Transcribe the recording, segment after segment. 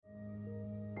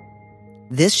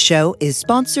This show is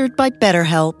sponsored by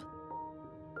BetterHelp.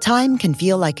 Time can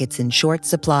feel like it's in short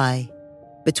supply.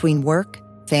 Between work,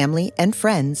 family, and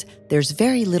friends, there's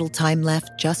very little time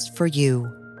left just for you.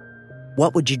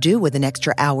 What would you do with an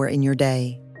extra hour in your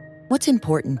day? What's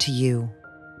important to you?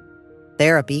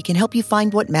 Therapy can help you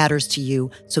find what matters to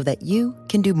you so that you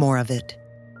can do more of it.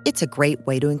 It's a great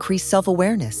way to increase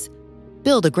self-awareness,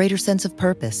 build a greater sense of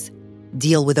purpose,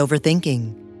 deal with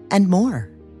overthinking, and more.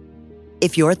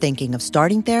 If you're thinking of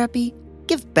starting therapy,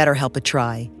 give BetterHelp a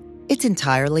try. It's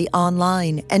entirely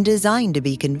online and designed to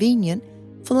be convenient,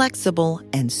 flexible,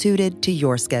 and suited to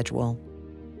your schedule.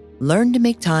 Learn to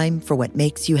make time for what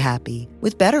makes you happy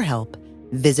with BetterHelp.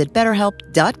 Visit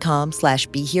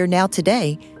BetterHelp.com/BeHereNow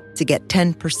today to get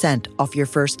 10% off your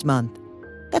first month.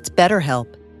 That's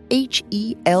BetterHelp,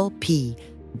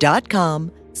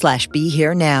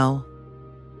 HELP.com/BeHereNow.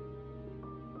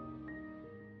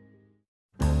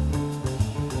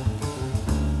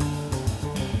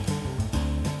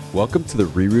 Welcome to the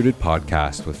Rerooted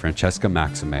podcast with Francesca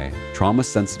Maxime,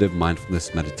 trauma-sensitive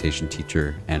mindfulness meditation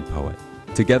teacher and poet.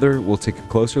 Together, we'll take a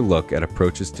closer look at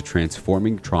approaches to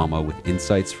transforming trauma with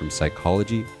insights from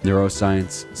psychology,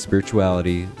 neuroscience,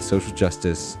 spirituality, social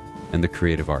justice, and the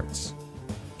creative arts.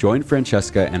 Join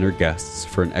Francesca and her guests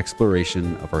for an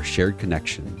exploration of our shared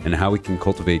connection and how we can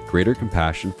cultivate greater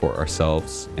compassion for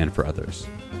ourselves and for others.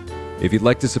 If you'd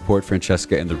like to support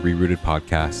Francesca and the Rerooted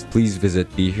podcast, please visit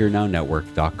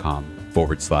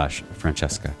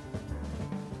BeHereNowNetwork.com/Francesca.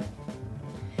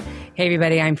 Hey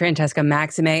everybody, I'm Francesca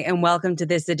Maxime and welcome to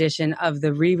this edition of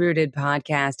the Rerooted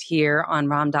podcast here on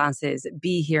Ram Dass's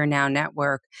Be Here Now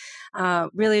Network.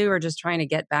 Really, we're just trying to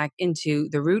get back into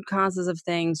the root causes of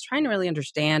things, trying to really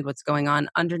understand what's going on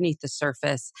underneath the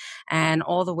surface and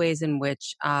all the ways in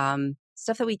which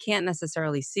stuff that we can't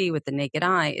necessarily see with the naked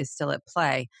eye is still at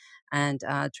play, and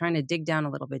trying to dig down a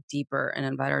little bit deeper and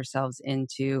invite ourselves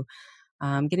into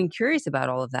getting curious about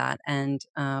all of that and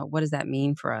what does that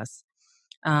mean for us.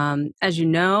 As you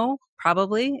know,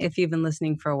 probably, if you've been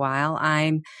listening for a while,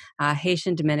 I'm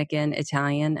Haitian, Dominican,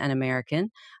 Italian, and American.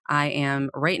 I am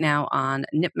right now on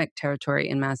Nipmuc territory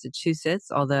in Massachusetts,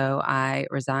 although I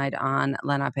reside on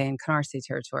Lenape and Canarsie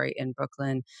territory in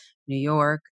Brooklyn, New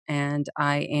York. And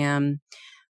I am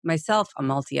myself a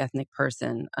multi-ethnic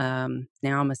person. Now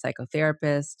I'm a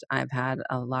psychotherapist. I've had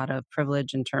a lot of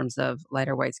privilege in terms of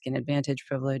lighter white skin advantage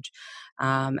privilege.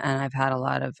 And I've had a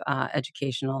lot of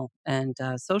educational and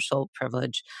social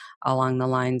privilege along the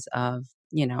lines of,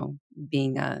 you know,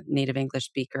 being a native English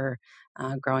speaker,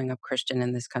 growing up Christian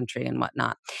in this country and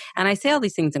whatnot. And I say all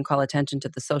these things and call attention to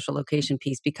the social location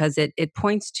piece because it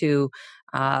points to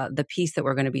the piece that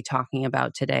we're going to be talking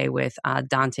about today with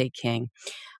Dante King.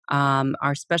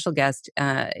 Our special guest,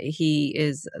 he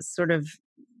is sort of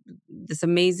this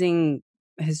amazing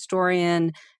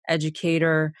historian,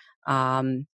 educator,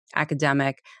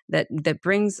 academic that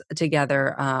brings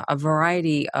together a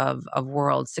variety of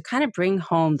worlds to kind of bring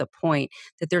home the point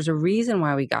that there's a reason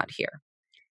why we got here.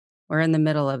 We're in the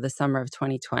middle of the summer of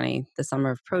 2020, the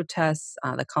summer of protests,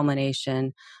 the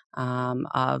culmination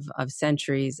of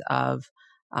centuries of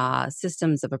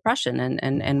systems of oppression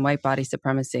and white body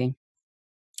supremacy.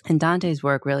 And Dante's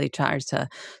work really tries to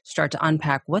start to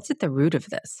unpack what's at the root of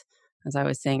this, as I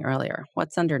was saying earlier.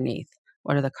 What's underneath?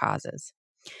 What are the causes?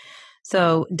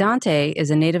 So Dante is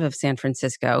a native of San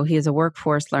Francisco. He is a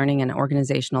workforce learning and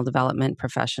organizational development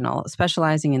professional,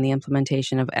 specializing in the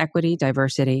implementation of equity,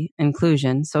 diversity,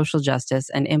 inclusion, social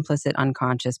justice, and implicit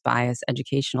unconscious bias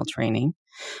educational training,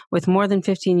 with more than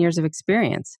 15 years of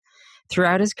experience.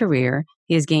 Throughout his career,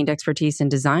 he has gained expertise in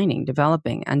designing,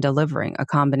 developing, and delivering a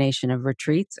combination of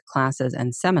retreats, classes,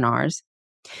 and seminars.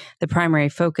 The primary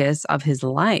focus of his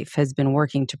life has been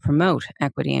working to promote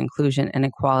equity, inclusion, and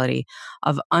equality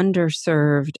of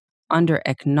underserved,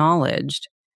 underacknowledged,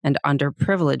 and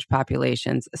underprivileged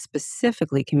populations,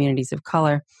 specifically communities of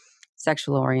color,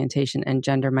 sexual orientation, and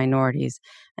gender minorities.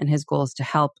 And his goal is to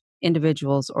help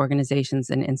individuals, organizations,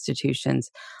 and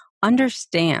institutions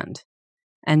understand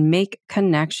and make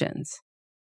connections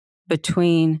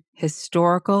between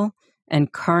historical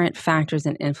and current factors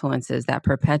and influences that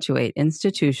perpetuate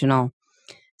institutional,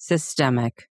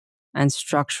 systemic, and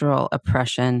structural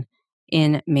oppression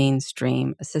in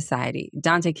mainstream society.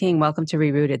 Dante King, welcome to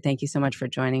Rerooted. Thank you so much for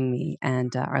joining me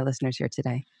and our listeners here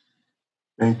today.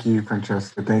 Thank you,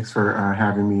 Francesca. Thanks for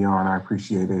having me on. I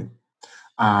appreciate it.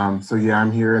 I'm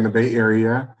here in the Bay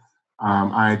Area.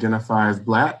 I identify as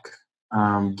Black,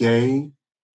 gay,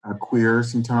 queer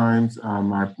sometimes.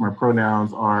 My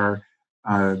pronouns are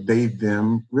they,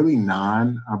 them, really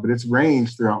non, but it's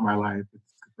ranged throughout my life.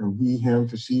 It's from he, him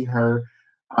to she, her.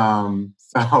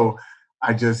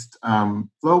 I just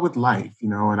flow with life,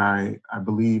 and I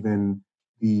believe in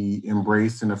the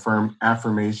embrace and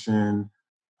affirmation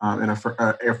and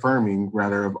affirming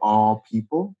rather of all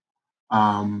people,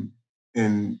 um,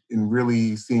 and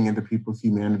really seeing into people's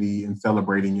humanity and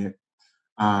celebrating it,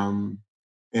 um,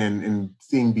 and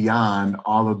seeing beyond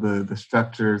all of the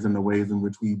structures and the ways in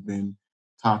which we've been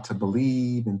taught to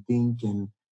believe and think and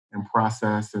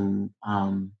process, and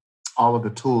all of the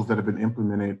tools that have been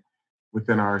implemented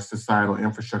within our societal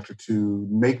infrastructure to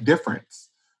make difference.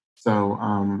 So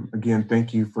again,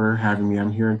 thank you for having me.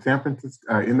 I'm here in San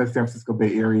Francisco, in the San Francisco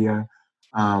Bay Area,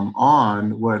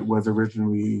 on what was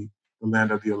originally the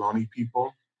land of the Ohlone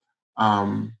people.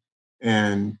 Um,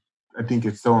 and I think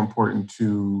it's so important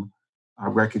to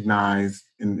recognize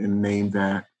and name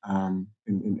that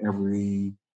in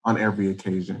every on every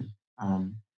occasion.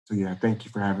 So yeah, thank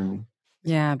you for having me.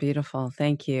 Yeah, beautiful.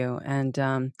 Thank you. And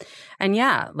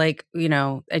yeah, like,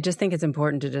 I just think it's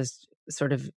important to just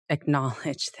sort of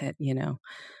acknowledge that,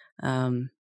 um,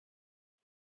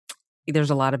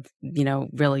 there's a lot of,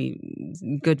 really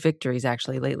good victories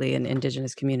actually lately in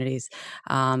Indigenous communities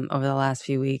over the last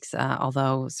few weeks,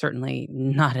 although certainly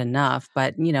not enough,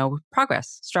 but,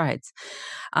 progress, strides.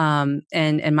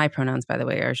 And my pronouns, by the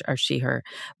way, are she, her.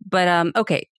 But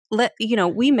okay.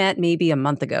 We met maybe a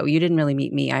month ago. You didn't really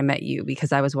meet me. I met you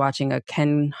because I was watching a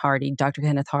Dr.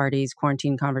 Kenneth Hardy's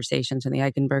Quarantine Conversations from the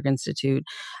Eichenberg Institute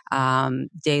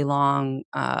day-long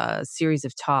series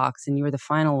of talks, and you were the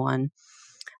final one.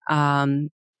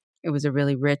 It was a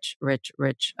really rich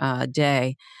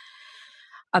day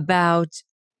about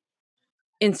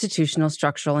institutional,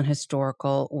 structural, and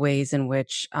historical ways in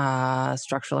which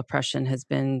structural oppression has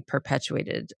been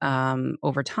perpetuated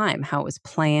over time, how it was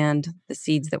planned, the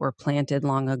seeds that were planted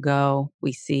long ago,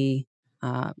 we see,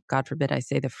 God forbid I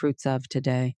say, the fruits of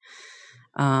today.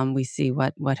 We see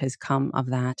what has come of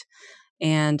that.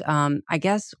 And I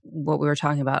guess what we were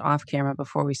talking about off camera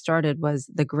before we started was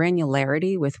the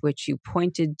granularity with which you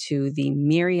pointed to the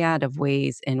myriad of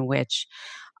ways in which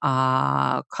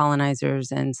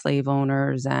colonizers and slave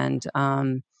owners and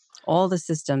all the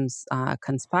systems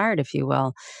conspired, if you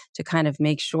will, to kind of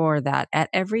make sure that at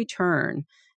every turn,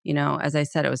 as I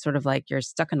said, it was sort of like you're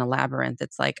stuck in a labyrinth.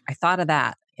 It's like, I thought of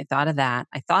that. I thought of that.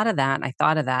 I thought of that. I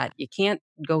thought of that. You can't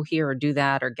go here or do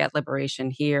that or get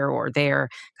liberation here or there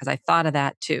because I thought of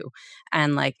that too.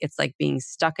 And like, it's like being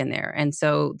stuck in there. And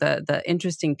so the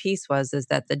interesting piece is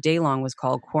that the day long was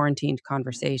called Quarantined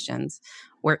Conversations.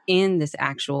 We're in this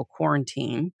actual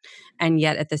quarantine. And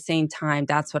yet at the same time,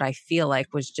 that's what I feel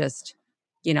like was just,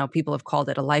 people have called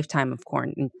it a lifetime of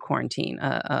quarantine.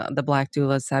 The Black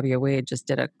doula, Sabia Wade, just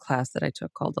did a class that I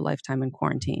took called A Lifetime in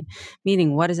Quarantine,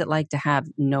 meaning what is it like to have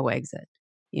no exit?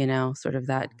 Sort of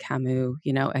that Camus,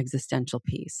 existential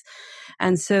piece.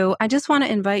 And so I just want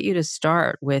to invite you to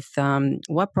start with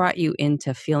what brought you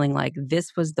into feeling like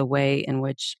this was the way in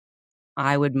which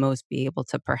I would most be able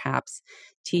to perhaps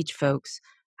teach folks,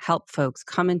 help folks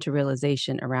come into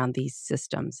realization around these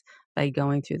systems by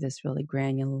going through this really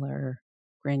granular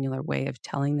way of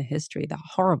telling the history, the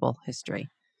horrible history.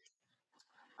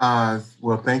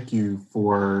 Well, thank you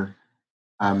for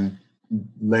um,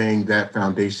 laying that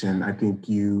foundation. I think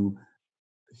you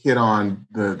hit on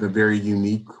the very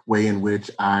unique way in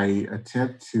which I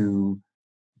attempt to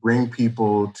bring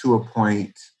people to a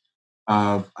point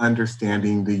of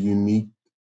understanding the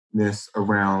uniqueness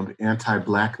around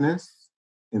anti-Blackness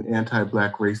and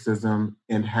anti-Black racism,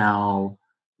 and how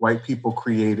white people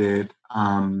created,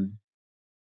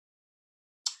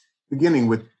 beginning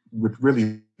with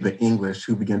really the English,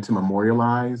 who began to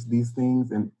memorialize these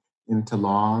things and into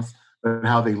laws, but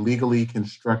how they legally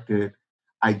constructed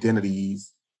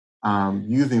identities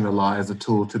using the law as a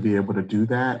tool to be able to do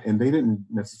that. And they didn't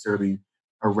necessarily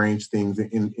arrange things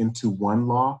into one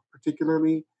law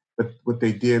particularly, but what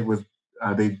they did was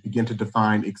they began to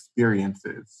define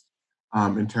experiences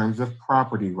in terms of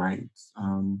property rights,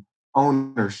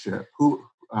 ownership,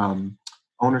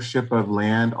 ownership of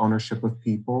land, ownership of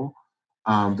people.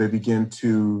 They begin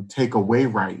to take away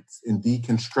rights and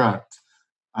deconstruct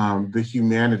the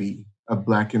humanity of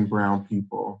Black and Brown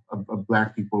people, of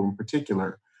Black people in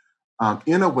particular,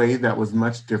 in a way that was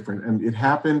much different. And it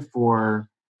happened for,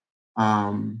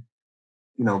 um,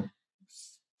 you know,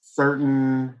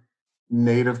 certain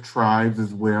Native tribes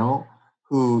as well,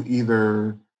 who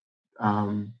either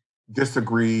um,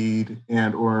 disagreed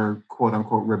and or quote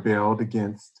unquote rebelled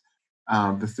against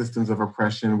the systems of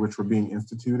oppression which were being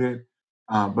instituted.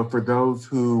 But for those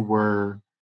who were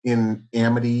in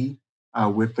amity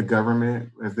with the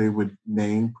government, as they would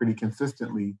name pretty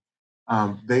consistently,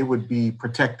 they would be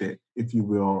protected, if you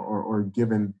will, or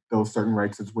given those certain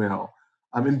rights as well.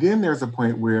 And then there's a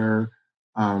point where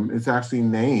it's actually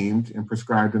named and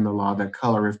prescribed in the law that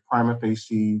color is prima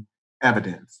facie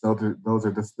evidence. Those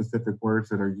are the specific words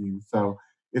that are used. So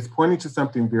it's pointing to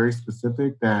something very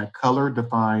specific, that color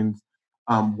defines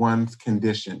one's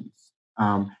conditions.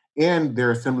 And there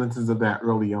are semblances of that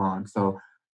early on. So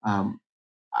um,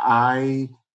 I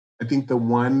I think the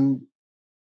one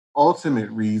ultimate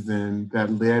reason that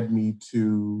led me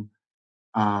to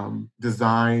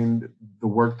design the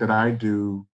work that I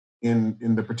do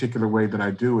in the particular way that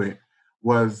I do it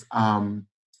was,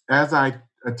 as I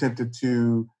attempted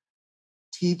to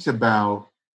teach about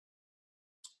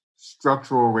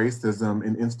structural racism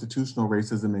and institutional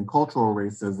racism and cultural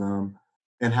racism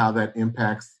and how that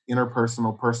impacts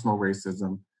interpersonal personal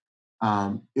racism.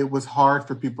 It was hard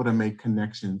for people to make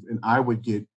connections, and I would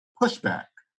get pushback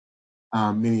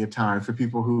many a time for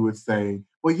people who would say,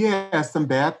 well, yeah, some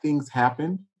bad things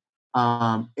happened.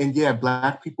 And yeah,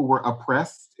 Black people were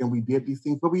oppressed and we did these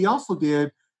things, but we also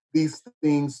did these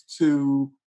things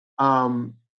to,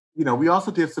 um, we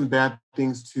also did some bad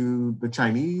things to the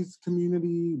Chinese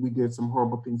community. We did some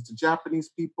horrible things to Japanese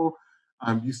people.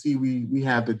 You see, we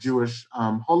had the Jewish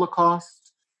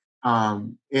Holocaust.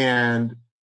 And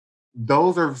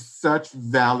those are such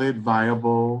valid,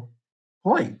 viable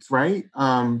points, right?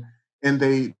 And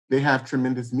they have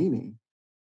tremendous meaning.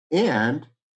 And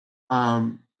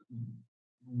um,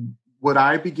 what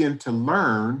I begin to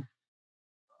learn,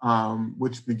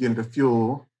 which began to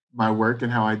fuel my work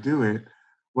and how I do it,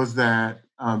 was that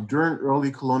during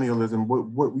early colonialism,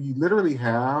 what we literally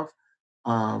have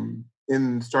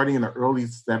in starting in the early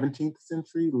 17th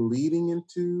century, leading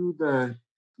into the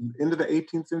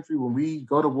 18th century, when we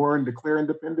go to war and declare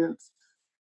independence,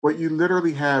 what you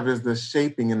literally have is the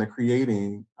shaping and the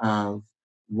creating of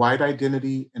white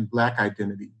identity and Black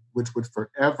identity, which would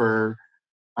forever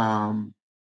um,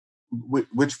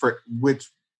 which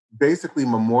basically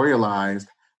memorialized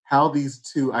how these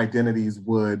two identities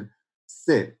would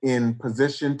sit in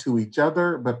position to each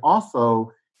other, but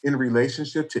also in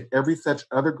relationship to every such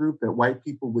other group that white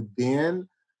people would then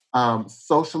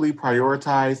socially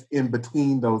prioritize in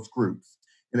between those groups.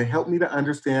 And it helped me to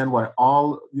understand why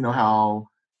how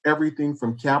everything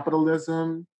from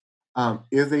capitalism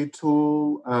is a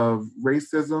tool of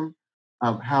racism,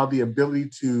 how the ability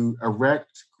to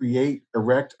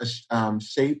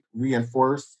shape,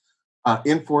 enforce,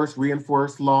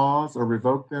 reinforce laws or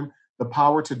revoke them, the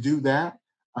power to do that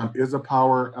is a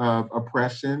power of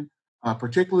oppression,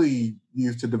 particularly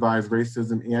used to devise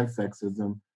racism and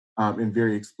sexism in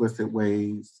very explicit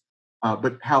ways.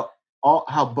 But how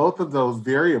both of those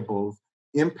variables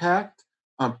impact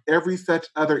every such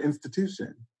other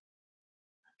institution.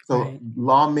 So Right.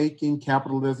 lawmaking,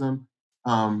 capitalism,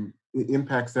 it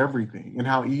impacts everything, and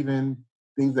how even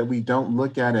things that we don't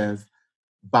look at as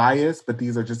bias, but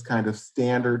these are just kind of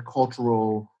standard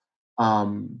cultural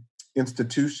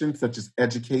institutions such as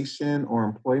education or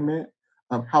employment,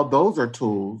 how those are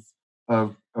tools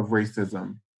of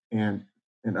racism and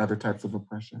and other types of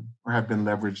oppression, or have been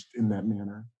leveraged in that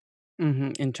manner.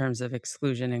 In terms of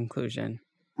exclusion, inclusion.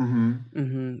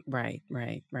 Hmm. Right,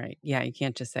 right, right. Yeah, you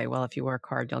can't just say, well, if you work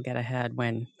hard, you'll get ahead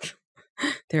when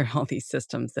there are all these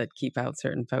systems that keep out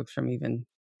certain folks from even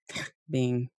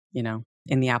being,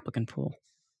 in the applicant pool.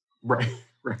 Right,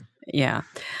 right. Yeah.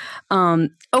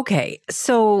 Okay.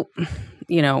 So,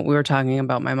 we were talking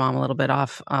about my mom a little bit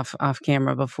off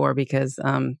camera before because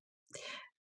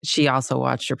she also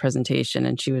watched your presentation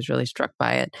and she was really struck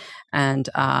by it. And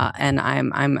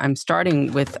I'm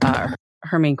starting with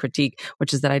her main critique,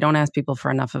 which is that I don't ask people for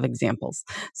enough of examples.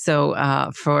 So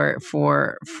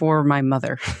for my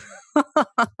mother,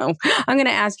 I'm going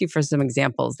to ask you for some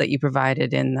examples that you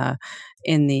provided in the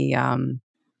in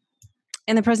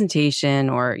the presentation,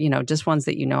 or just ones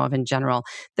that you know of in general,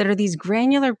 that are these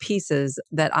granular pieces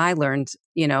that I learned,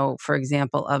 for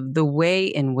example, of the way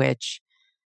in which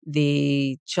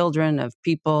the children of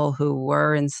people who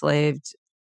were enslaved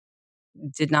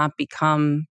did not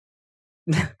become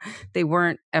they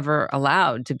weren't ever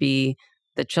allowed to be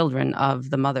the children of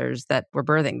the mothers that were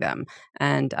birthing them,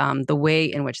 and the way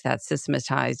in which that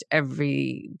systematized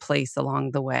every place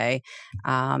along the way,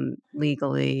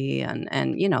 legally, and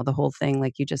the whole thing,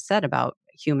 like you just said, about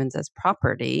humans as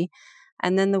property,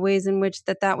 and then the ways in which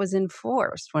that was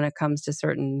enforced when it comes to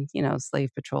certain, slave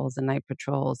patrols and night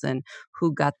patrols, and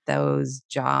who got those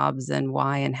jobs and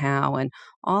why and how, and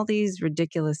all these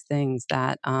ridiculous things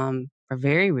that are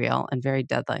very real and very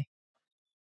deadly.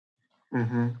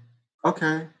 Hmm.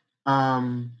 Okay.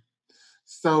 Um,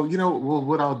 So, well,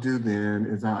 what I'll do then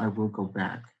is I will go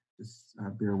back. Just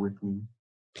bear with me.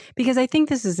 Because I think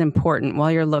this is important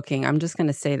while you're looking. I'm just going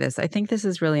to say this. I think this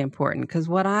is really important because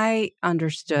what I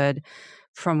understood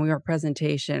from your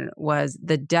presentation was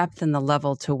the depth and the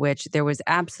level to which there was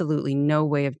absolutely no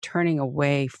way of turning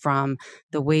away from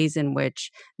the ways in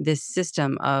which this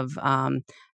system of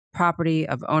property,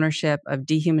 of ownership, of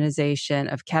dehumanization,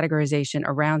 of categorization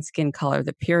around skin color,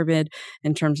 the pyramid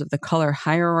in terms of the color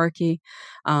hierarchy,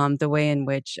 the way in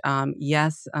which,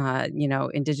 yes,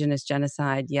 indigenous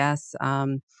genocide, yes,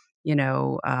 like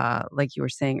you were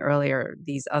saying earlier,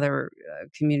 these other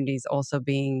communities also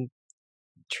being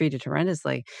treated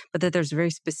horrendously, but that there's a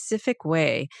very specific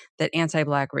way that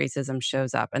anti-Black racism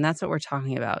shows up. And that's what we're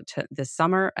talking about this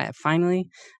summer, finally,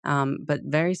 but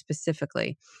very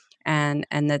specifically. And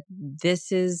that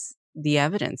this is the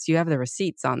evidence. You have the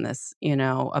receipts on this,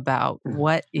 about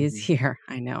what is Mhm. here.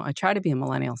 I know. I try to be a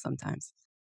millennial sometimes.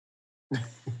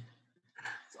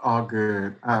 It's all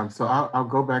good. So I'll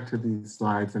go back to these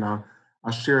slides and I'll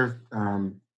share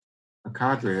a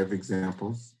cadre of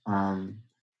examples.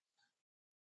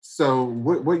 So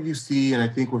what you see, and I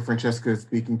think what Francesca is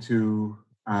speaking to,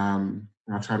 and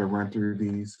I'll try to run through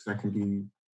these because I can be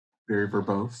very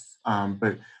verbose.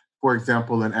 But for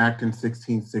example, an act in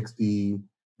 1660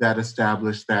 that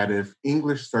established that if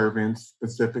English servants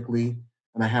specifically,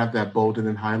 and I have that bolded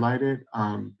and highlighted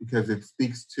because it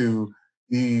speaks to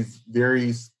these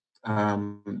very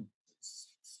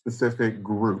specific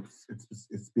groups.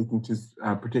 It's speaking to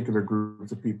particular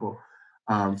groups of people.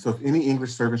 So if any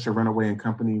English servant shall run away in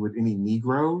company with any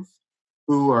Negroes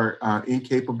who are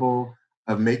incapable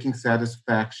of making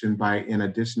satisfaction by an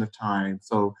addition of time.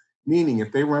 So meaning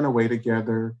if they run away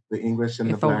together, the English and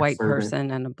the If a Black white servant,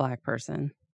 person and a Black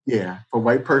person. yeah, if a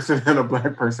white person and a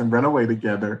Black person run away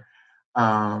together,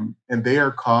 and they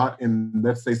are caught, and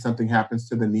let's say something happens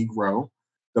to the Negro,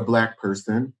 the Black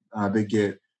person, they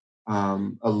get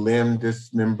a limb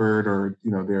dismembered, or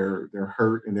they're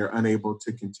hurt and they're unable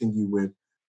to continue with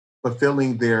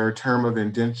fulfilling their term of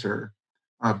indenture,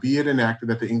 be it enacted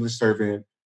that the English servant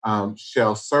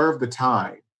shall serve the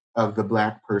time of the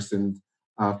Black person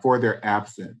for their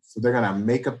absence. So they're going to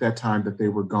make up that time that they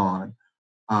were gone.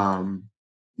 Um,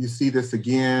 you see this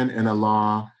again in a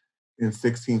law in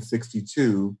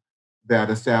 1662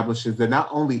 that establishes that not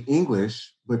only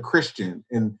English, but Christian,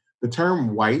 and the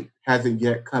term white hasn't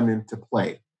yet come into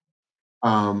play.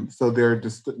 So they're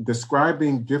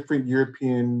describing different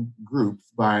European groups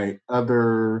by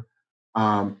other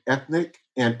ethnic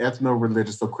and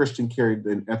ethno-religious. So Christian carried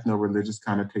an ethno-religious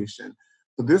connotation.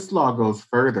 So this law goes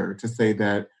further to say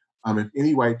that if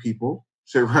any white people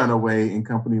should run away in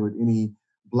company with any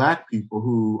Black people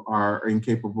who are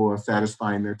incapable of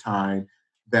satisfying their time,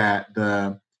 that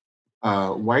the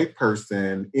white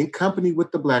person in company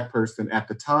with the Black person at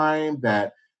the time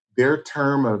that their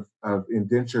term of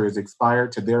indenture is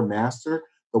expired to their master,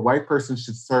 the white person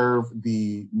should serve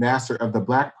the master of the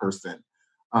Black person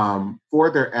for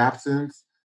their absence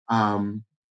um,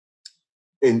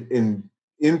 in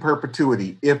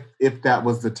perpetuity, if that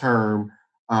was the term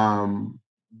um,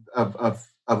 of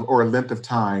or length of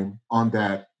time on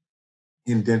that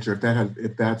indenture,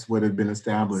 if that's what had been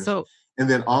established. So And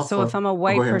then So if also, I'm a oh, go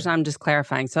white ahead. person, I'm just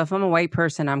clarifying. So if I'm a white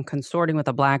person, I'm consorting with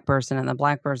a Black person and the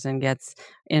Black person gets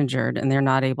injured and they're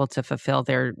not able to fulfill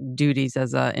their duties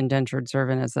as a indentured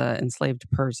servant, as a enslaved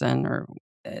person, or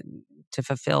uh, to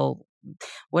fulfill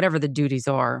whatever the duties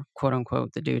are, quote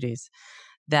unquote, the duties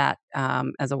that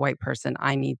as a white person,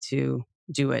 I need to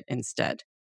do it instead.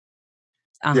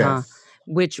 Uh-huh. Yes.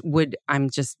 Which would, I'm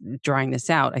just drawing this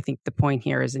out. I think the point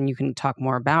here is, and you can talk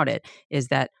more about it, is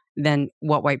that then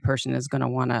what white person is going to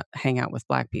want to hang out with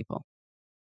Black people?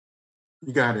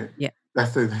 You got it. Yeah.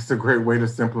 That's a great way to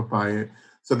simplify it.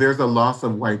 So there's a loss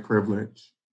of white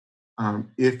privilege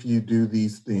if you do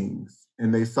these things,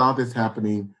 and they saw this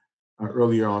happening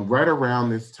earlier on. Right around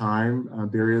this time,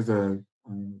 there is a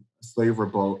slave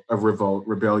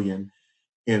rebellion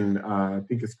in I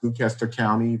think it's Gloucester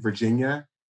County, Virginia,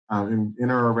 in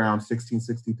or around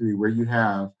 1663, where you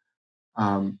have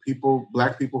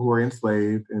Black people who are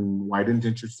enslaved and white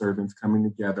indentured servants coming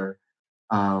together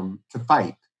to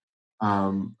fight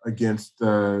against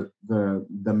the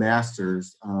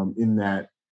masters in that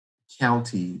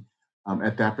county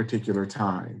at that particular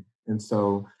time. And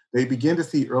so they begin to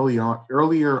see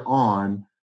earlier on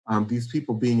these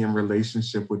people being in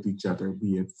relationship with each other,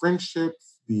 be it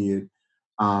friendships, be it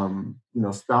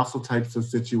spousal types of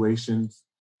situations.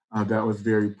 That was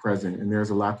very present, and there's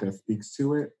a lot that speaks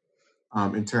to it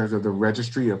in terms of the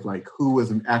registry of like who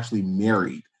was actually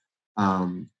married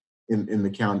um, in the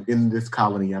county in this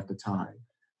colony at the time.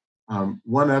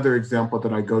 One other example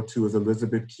that I go to is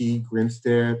Elizabeth Key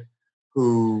Grinstead.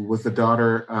 who was the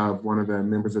daughter of one of the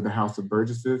members of the House of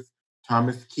Burgesses,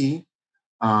 Thomas Key.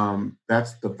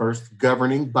 That's the first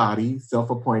governing body,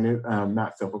 self-appointed,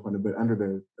 not self-appointed, but under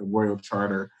the Royal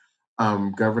Charter,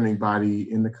 governing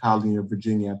body in the colony of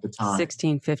Virginia at the time.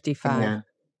 1655. And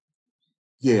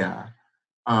yeah.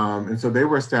 And so they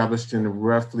were established in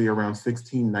roughly around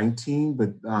 1619.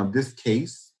 But this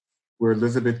case, where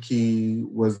Elizabeth Key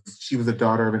she was a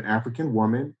daughter of an African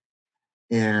woman,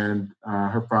 and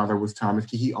her father was Thomas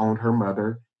Key. He owned her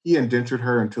mother. He indentured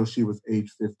her until she was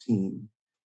age 15.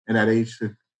 And at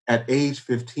age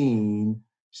 15,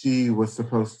 she was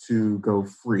supposed to go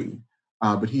free.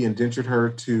 But he indentured her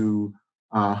to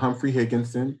Humphrey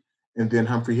Higginson, and then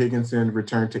Humphrey Higginson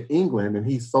returned to England, and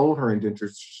he sold her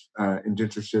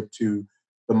indentureship to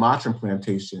the Mottram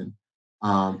plantation.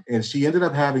 And she ended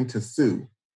up having to sue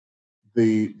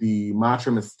the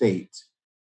Mottram estate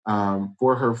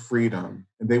for her freedom.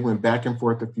 And they went back and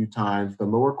forth a few times. The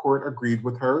lower court agreed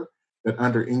with her that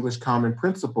under English common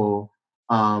principle,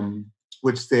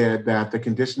 which said that the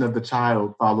condition of the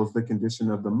child follows the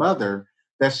condition of the mother,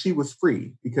 that she was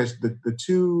free, because the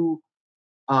two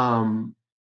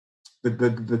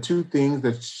things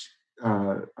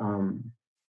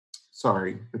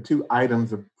the two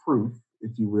items of proof,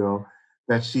 if you will,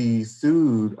 that she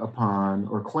sued upon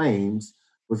or claims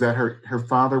was that her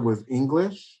father was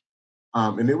English,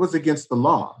 and it was against the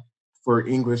law for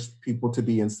English people to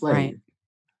be enslaved.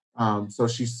 Right. So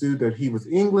she sued that he was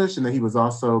English and that he was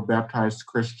also baptized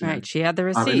Christian. Right. She had the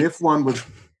receipts. And if one was,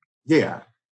 yeah,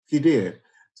 she did.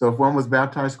 So if one was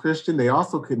baptized Christian, they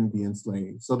also couldn't be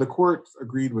enslaved. So the courts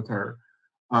agreed with her.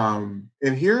 And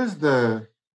here's that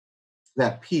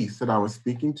piece that I was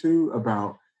speaking to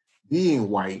about being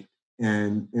white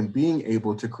and being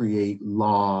able to create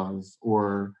laws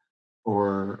or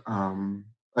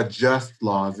adjust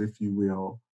laws, if you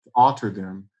will, to alter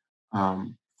them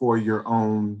for your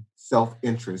own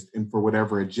self-interest and for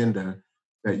whatever agenda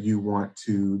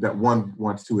that one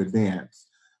wants to advance.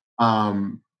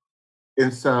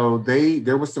 And so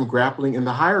there was some grappling, and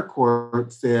the higher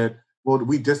court said, well,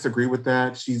 we disagree with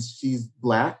that. She's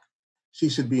Black. She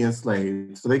should be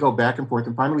enslaved. So they go back and forth,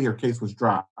 and finally her case was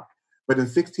dropped. But in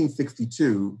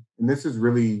 1662, and this is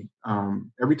really,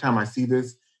 every time I see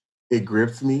this, it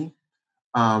grips me.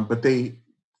 But they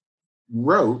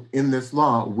wrote in this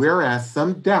law, whereas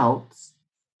some doubts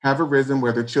have arisen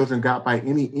whether children got by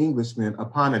any Englishman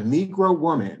upon a Negro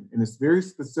woman, and it's very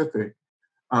specific,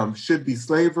 should be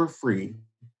slave or free,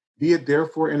 be it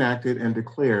therefore enacted and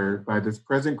declared by this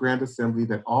present Grand Assembly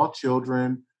that all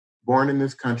children born in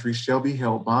this country shall be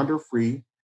held bond or free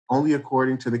only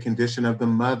according to the condition of the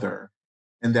mother,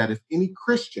 and that if any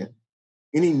Christian,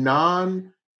 any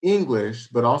non-English,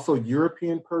 but also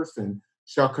European person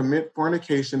shall commit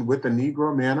fornication with a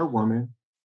Negro man or woman,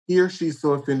 he or she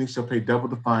so offending shall pay double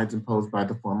the fines imposed by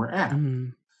the former act.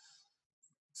 Mm.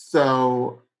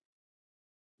 So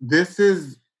this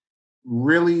is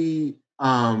really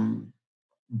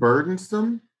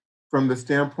burdensome from the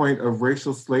standpoint of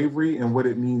racial slavery and what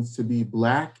it means to be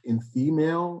Black and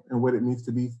female and what it means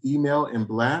to be female and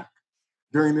Black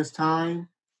during this time.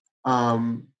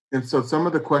 And so some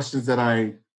of the questions that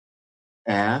I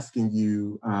ask, and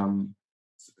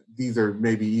these are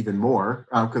maybe even more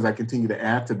because I continue to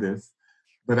add to this,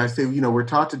 but I say, we're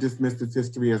taught to dismiss this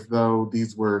history as though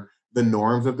these were the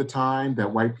norms of the time,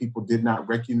 that white people did not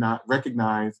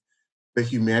recognize the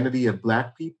humanity of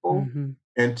Black people, mm-hmm.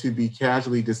 and to be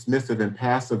casually dismissive and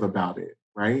passive about it,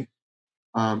 right?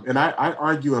 And I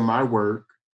argue in my work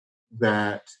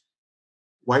that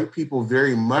white people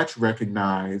very much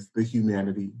recognize the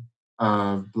humanity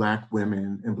of Black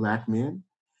women and Black men,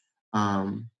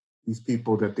 these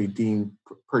people that they deem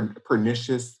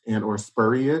pernicious and or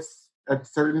spurious at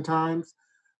certain times.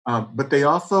 But they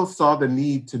also saw the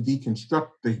need to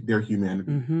deconstruct their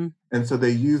humanity. Mm-hmm. And so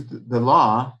they used the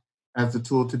law as a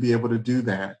tool to be able to do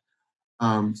that.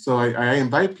 So I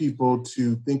invite people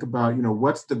to think about,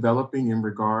 what's developing in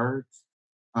regards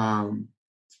from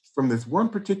this one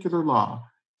particular law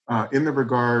in the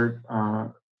regard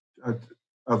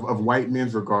of white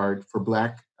men's regard for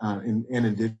Black and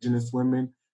Indigenous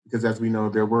women, because as we know,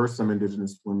 there were some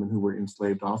Indigenous women who were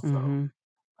enslaved also. Mm-hmm.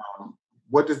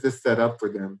 What does this set up for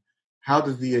them? How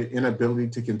does the inability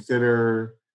to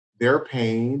consider their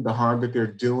pain, the harm that they're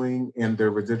doing, and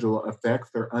their residual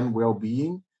effects, their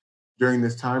unwell-being during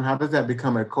this time, how does that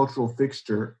become a cultural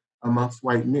fixture amongst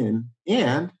white men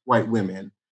and white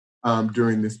women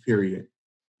during this period?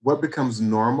 What becomes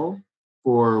normal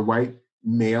for white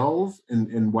males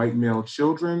and white male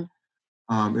children?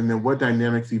 And then what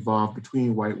dynamics evolve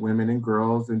between white women and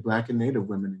girls and Black and Native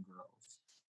women and girls?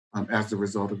 as a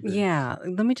result of this. Yeah,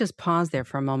 let me just pause there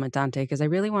for a moment, Dante, because I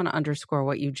really want to underscore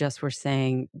what you just were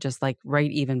saying, just like right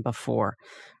even before,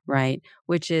 right?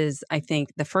 Which is, I think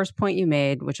the first point you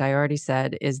made, which I already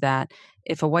said, is that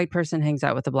if a white person hangs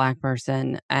out with a black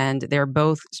person and they're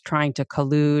both trying to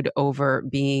collude over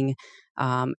being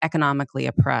economically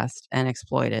oppressed and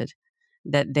exploited,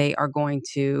 that they are going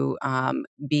to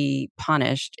be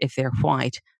punished if they're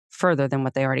white further than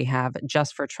what they already have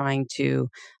just for trying to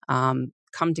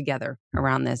come together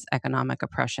around this economic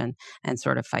oppression and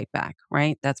sort of fight back,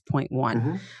 right? That's point one.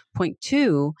 Mm-hmm. Point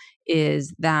two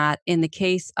is that in the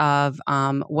case of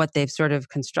what they've sort of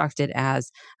constructed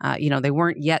as, they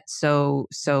weren't yet so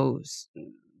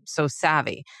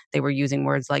savvy. They were using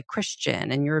words like Christian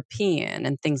and European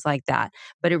and things like that,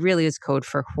 but it really is code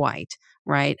for white,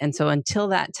 right? And so until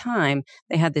that time,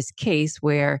 they had this case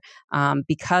where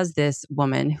because this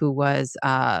woman who was,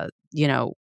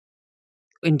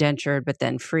 indentured but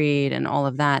then freed and all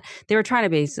of that, they were trying to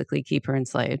basically keep her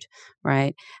enslaved,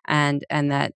 right? And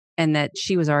that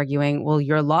she was arguing, well,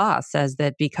 your law says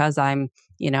that because I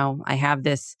have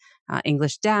this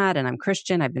English dad and I'm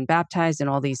Christian, I've been baptized and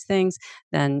all these things,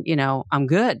 then I'm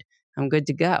good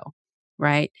to go,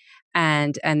 right?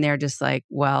 And they're just like,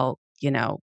 well,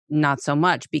 not so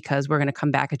much, because we're going to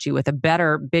come back at you with a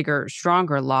better, bigger,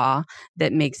 stronger law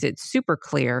that makes it super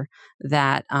clear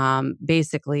that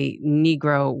basically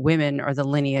Negro women are the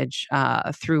lineage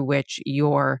through which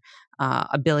your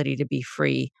ability to be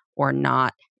free or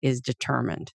not is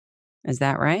determined. Is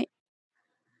that right?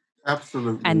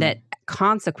 Absolutely. And that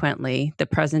consequently, the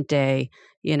present day,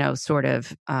 sort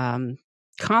of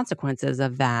consequences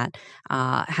of that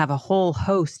have a whole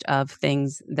host of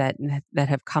things that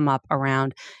have come up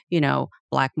around,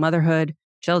 Black motherhood,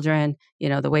 children,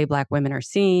 the way Black women are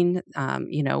seen,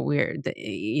 we're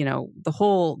the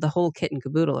whole kit and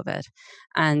caboodle of it,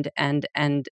 and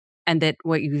that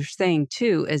what you're saying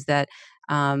too is that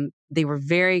they were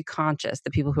very conscious, the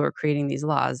people who are creating these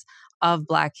laws, of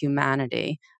Black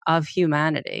humanity, of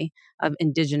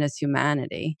Indigenous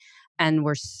humanity, and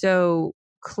were so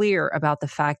clear about the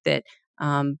fact that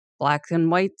Blacks and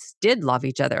whites did love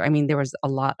each other. I mean, there was a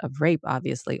lot of rape,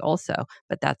 obviously, also,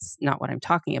 but that's not what I'm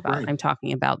talking about. Right. I'm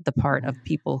talking about the part of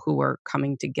people who were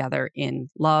coming together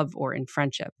in love or in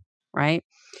friendship, right?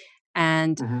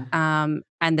 And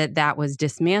and that was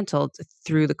dismantled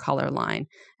through the color line,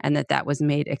 and that was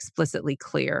made explicitly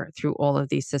clear through all of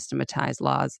these systematized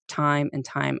laws time and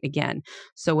time again.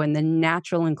 So when the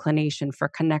natural inclination for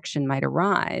connection might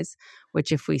arise,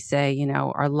 which if we say,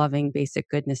 our loving basic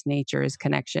goodness nature is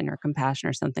connection or compassion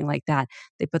or something like that,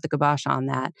 they put the kibosh on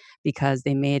that because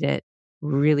they made it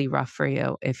really rough for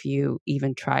you if you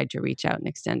even tried to reach out and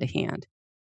extend a hand.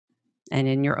 And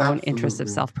in your own interest of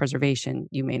self-preservation,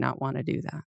 you may not want to do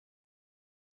that.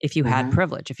 If you had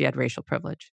privilege, if you had racial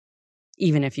privilege,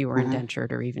 even if you were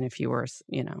indentured or even if you were,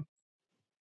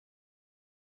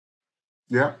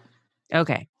 Yeah.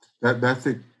 Okay. That's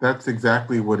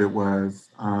exactly what it was.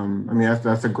 I mean,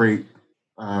 that's a great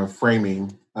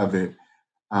framing of it,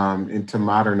 and to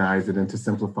modernize it and to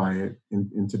simplify it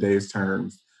in today's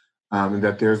terms, and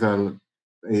that there's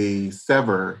a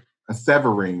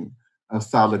severing of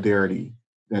solidarity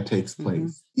that takes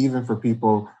place, even for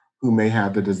people who may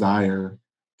have the desire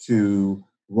to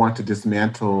want to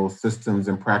dismantle systems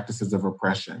and practices of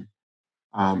oppression.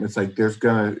 It's like it's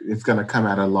gonna come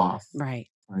at a loss, right?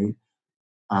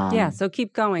 Right. So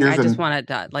keep going. I just wanted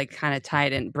to kind of tie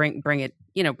it in, bring it,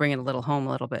 bring it a little home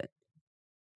a little bit.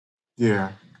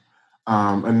 Yeah.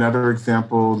 Another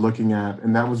example looking at,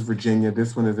 and that was Virginia.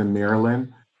 This one is in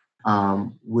Maryland,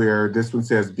 where this one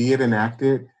says, be it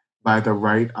enacted by the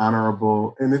right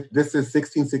honorable, and this is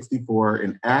 1664,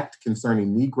 an act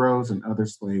concerning Negroes and other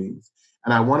slaves.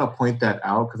 And I want to point that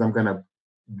out because I'm going to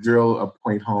drill a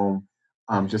point home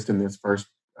just in this first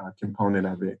component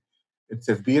of it. It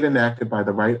says, be it enacted by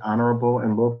the right honorable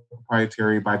and Lord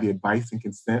Proprietary by the advice and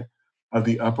consent of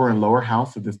the upper and lower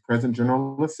house of this present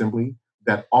General Assembly,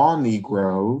 that all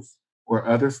Negroes or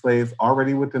other slaves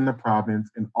already within the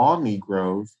province and all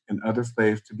Negroes and other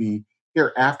slaves to be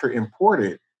hereafter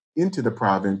imported into the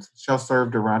province shall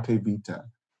serve durante vita,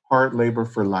 hard labor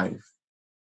for life.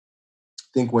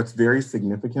 I think what's very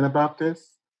significant about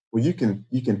this, well, you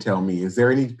can tell me, is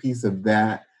there any piece of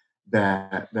that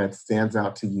stands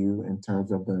out to you in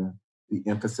terms of the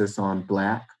emphasis on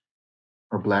Black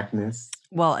or Blackness?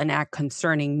 Well, an act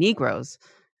concerning Negroes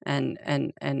and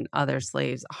other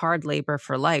slaves, hard labor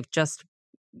for life, just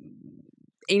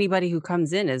anybody who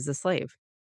comes in is a slave.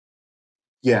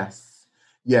 Yes.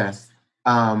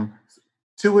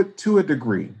 To a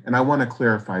degree, and I want to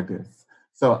clarify this.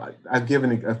 So I've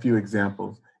given a few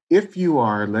examples. if you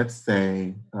are, let's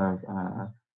say, of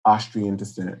Austrian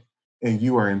descent, and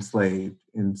you are enslaved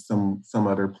in some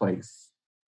other place,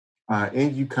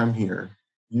 and you come here,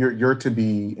 you're to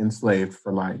be enslaved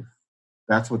for life.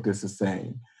 That's what this is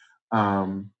saying.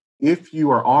 If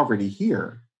you are already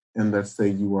here, and let's say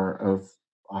you are of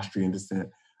Austrian descent,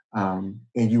 and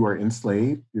you are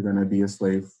enslaved, you're going to be a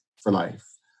slave for life.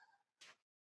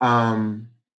 Um,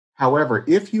 However,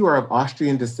 if you are of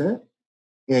Austrian descent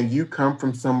and you come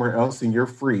from somewhere else and you're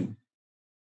free,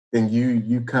 and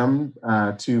you come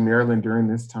to Maryland during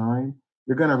this time,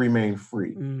 you're going to remain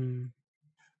free.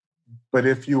 But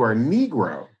if you are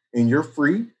Negro and you're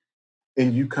free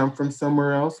and you come from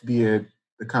somewhere else, be it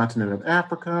the continent of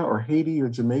Africa or Haiti or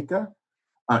Jamaica,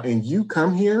 and you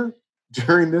come here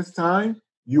during this time,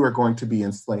 you are going to be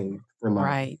enslaved for life.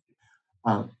 Right.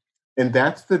 And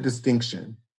that's the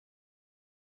distinction.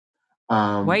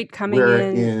 White coming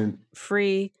in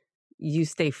free, you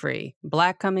stay free.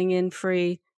 Black coming in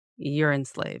free, you're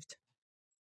enslaved.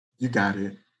 You got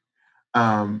it.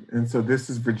 And so this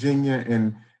is Virginia.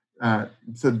 And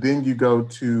so then you go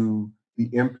to the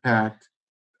impact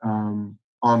on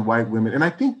white women. And I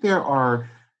think there are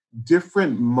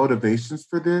different motivations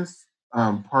for this.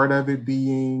 Part of it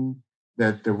being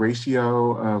that the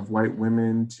ratio of white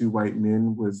women to white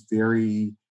men was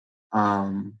very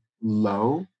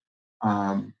low.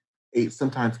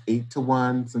 Sometimes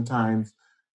 8-1, sometimes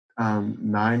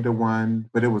 9-1,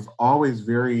 but it was always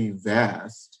very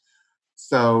vast.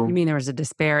 So you mean there was a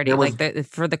disparity?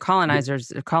 For the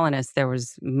colonists, there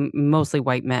was mostly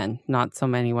white men, not so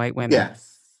many white women.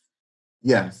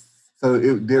 Yes. So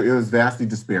it was vastly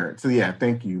disparate. So yeah,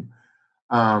 thank you.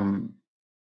 And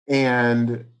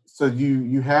so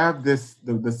you have this,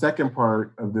 the second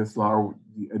part of this law,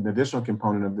 an additional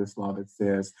component of this law that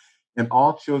says, and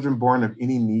all children born of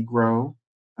any Negro,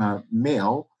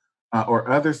 male,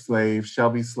 or other slave shall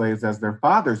be slaves as their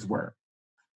fathers were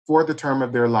for the term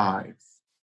of their lives.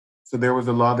 So there was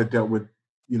a law that dealt with,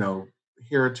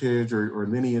 heritage or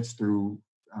lineage through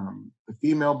the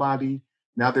female body.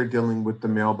 Now they're dealing with the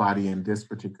male body in this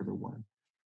particular one.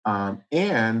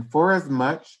 And for as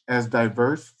much as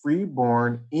diverse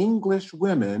freeborn English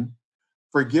women,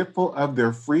 forgetful of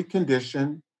their free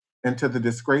condition and to the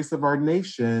disgrace of our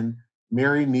nation,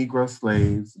 marry Negro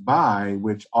slaves, by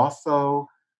which also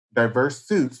diverse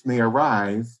suits may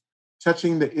arise,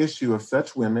 touching the issue of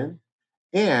such women,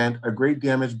 and a great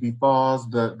damage befalls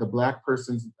the Black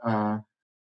person's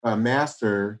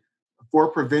master, for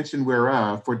prevention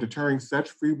whereof, for deterring such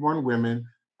freeborn women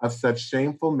of such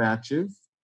shameful matches,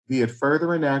 be it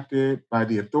further enacted by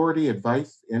the authority,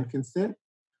 advice, and consent,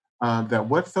 that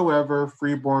whatsoever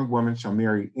freeborn woman shall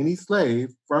marry any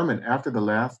slave from and after the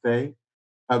last day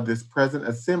of this present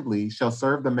assembly shall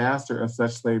serve the master of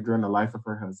such slave during the life of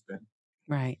her husband.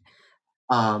 Right.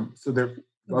 So there.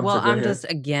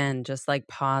 I'm just like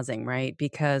pausing, right?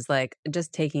 Because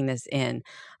just taking this in,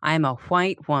 I'm a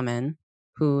white woman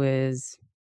who is,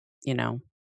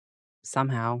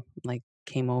 somehow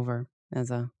came over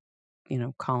as a,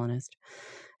 colonist.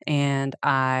 And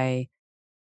I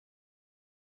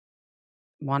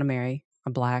want to marry a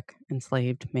Black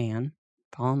enslaved man,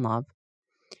 fall in love.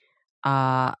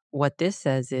 What this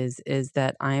says is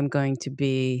that I am going to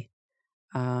be,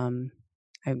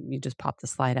 you just popped the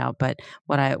slide out, but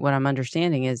what I'm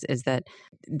understanding is that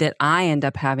I end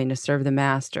up having to serve the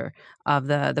master of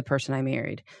the person I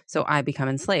married. So I become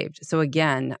enslaved. So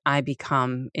again, I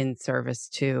become in service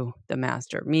to the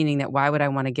master, meaning that why would I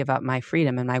want to give up my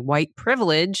freedom and my white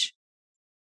privilege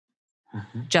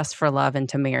just for love and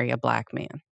to marry a Black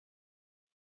man?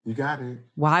 You got it.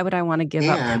 Why would I want to give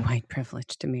up my white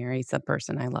privilege to marry the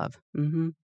person I love? Mm-hmm.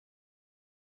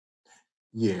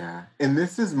 Yeah. And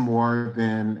this is more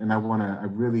than, and I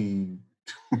really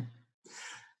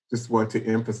just want to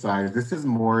emphasize, this is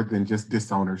more than just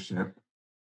disownership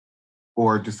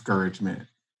or discouragement.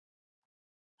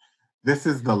 This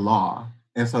is the law.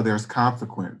 And so there's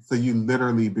consequence. So you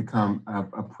literally become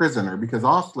a prisoner, because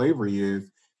all slavery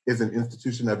is an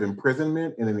institution of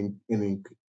imprisonment and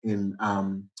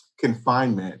in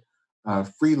confinement,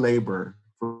 free labor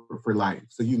for life.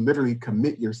 So you literally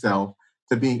commit yourself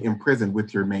to being imprisoned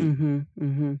with your mate. Mm-hmm,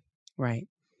 mm-hmm. Right.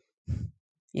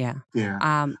 Yeah.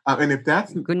 Yeah. And if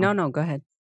that's no, go ahead.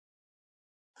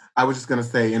 I was just going to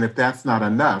say, and if that's not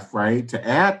enough, right, to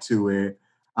add to it,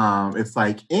 it's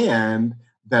and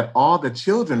that all the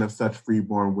children of such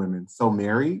freeborn women so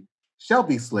married shall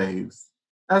be slaves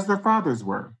as their fathers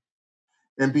were.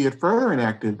 And be it further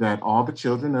enacted that all the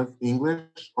children of English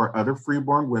or other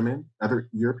freeborn women, other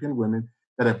European women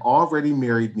that have already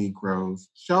married Negroes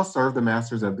shall serve the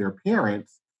masters of their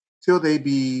parents till they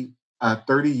be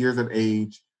 30 years of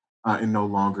age and no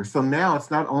longer. So now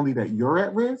it's not only that you're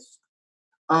at risk,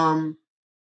 um,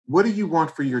 what do you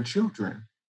want for your children?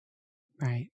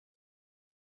 Right.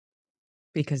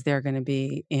 Because they're going to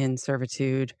be in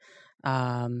servitude.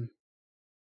 Um,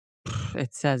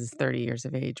 it says 30 years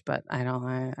of age, but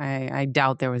I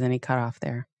doubt there was any cutoff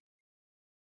there.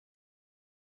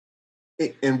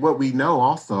 And what we know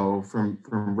also from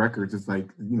records is like,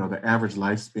 the average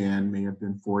lifespan may have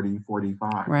been 40,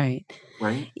 45, Right.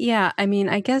 right? Yeah. I mean,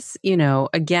 I guess,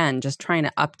 again, just trying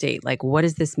to update, like, what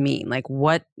does this mean? Like,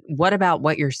 what about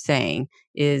what you're saying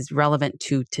is relevant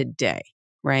to today?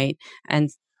 Right.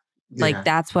 And like, Yeah,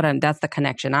 that's the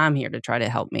connection I'm here to try to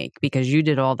help make, because you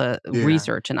did all the yeah.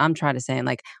 research and I'm trying to say,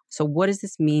 like, so what does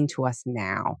this mean to us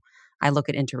now? I look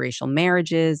at interracial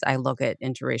marriages. I look at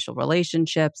interracial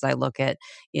relationships. I look at,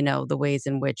 the ways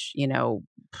in which,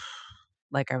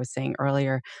 like I was saying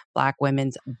earlier, Black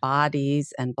women's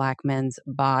bodies and Black men's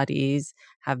bodies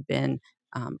have been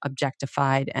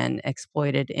objectified and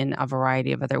exploited in a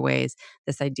variety of other ways.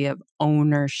 This idea of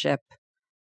ownership,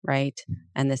 right?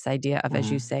 And this idea of, as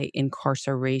you Mhm. say,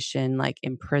 incarceration, like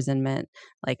imprisonment,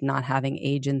 like not having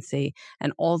agency,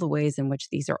 and all the ways in which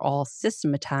these are all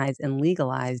systematized and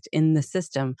legalized in the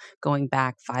system going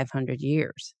back 500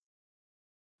 years.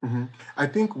 Mhm. I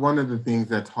think one of the things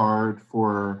that's hard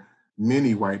for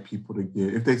many white people to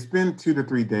get, if they spend 2 to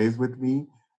 3 days with me,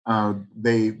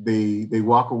 they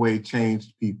walk away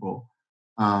changed people.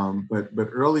 But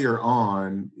earlier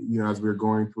on, as we are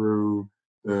going through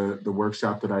the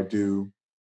workshop that I do,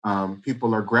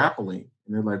 people are grappling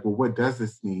and they're like, well, what does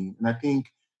this mean? And I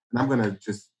think, and I'm going to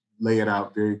just lay it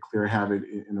out very clear, have it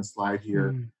in a slide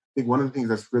here. Mm, I think one of the things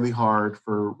that's really hard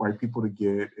for white people to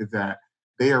get is that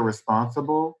they are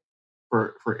responsible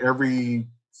for every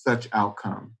such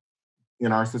outcome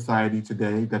in our society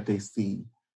today that they see,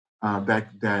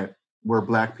 that where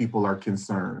Black people are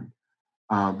concerned.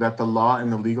 That the law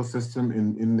and the legal system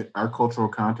in our cultural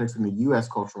context, in the US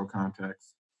cultural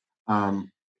context,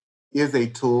 um, is a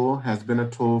tool, has been a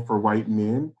tool for white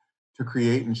men to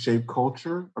create and shape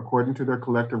culture according to their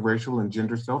collective racial and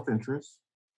gender self-interest.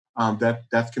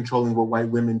 That's controlling what white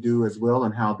women do as well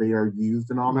and how they are used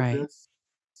in all of right, this.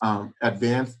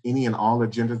 Advance any and all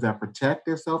agendas that protect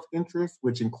their self-interest,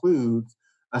 which includes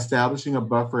establishing a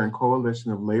buffer and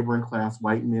coalition of labor and class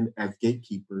white men as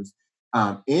gatekeepers,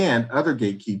 and other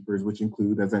gatekeepers, which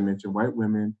include, as I mentioned, white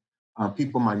women,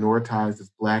 people minoritized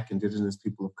as Black, Indigenous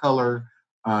people of color,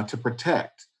 to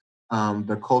protect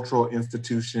the cultural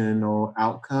institutional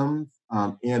outcomes,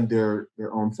 and their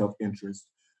own self-interest.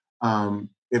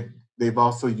 If they've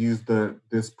also used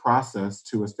this process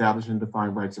to establish and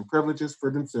define rights and privileges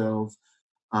for themselves,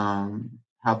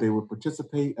 how they would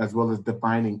participate, as well as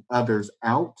defining others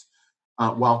out,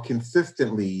 while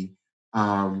consistently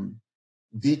um,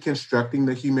 deconstructing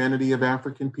the humanity of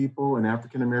African people and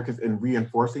African Americans and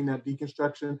reinforcing that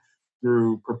deconstruction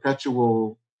through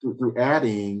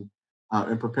adding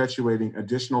and perpetuating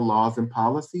additional laws and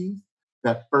policies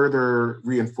that further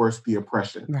reinforce the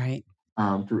oppression, right.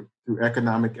 through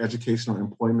economic, educational,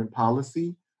 employment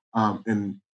policy,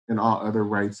 and all other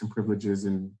rights and privileges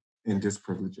and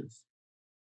disprivileges.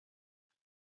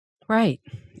 Right.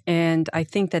 And I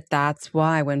think that that's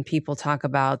why when people talk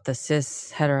about the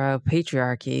cis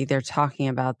heteropatriarchy, they're talking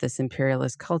about this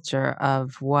imperialist culture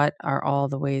of what are all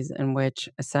the ways in which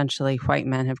essentially white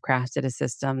men have crafted a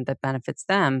system that benefits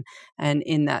them. And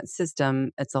in that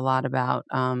system, it's a lot about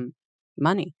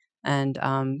money. And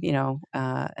and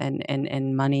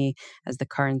money as the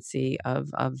currency of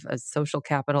a social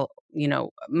capital.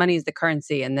 Money is the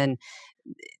currency, and then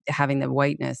having the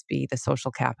whiteness be the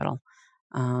social capital,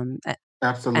 um, a-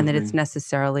 and that it's Absolutely.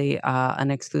 necessarily an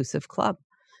exclusive club,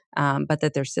 but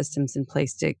that there's systems in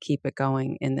place to keep it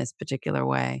going in this particular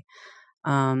way.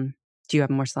 Do you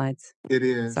have more slides? It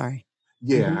is. Sorry.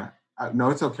 Hmm. Yeah. No,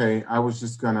 it's okay. I was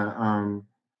just going to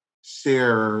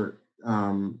share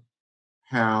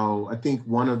how I think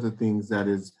one of the things that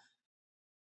is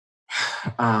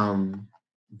um,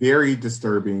 very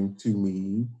disturbing to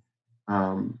me,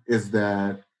 is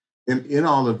that in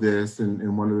all of this,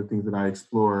 and one of the things that I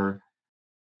explore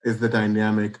is the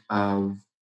dynamic of,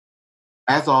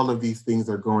 as all of these things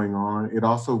are going on, it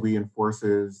also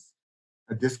reinforces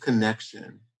a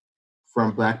disconnection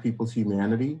from Black people's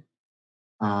humanity,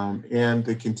 and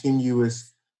the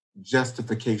continuous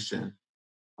justification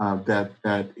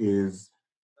that is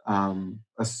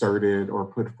asserted or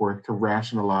put forth to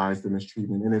rationalize the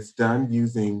mistreatment. And it's done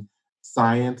using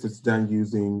science, it's done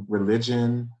using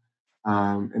religion,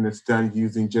 and it's done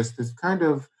using just this kind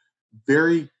of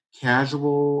very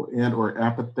casual and or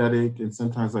apathetic and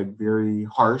sometimes like very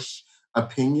harsh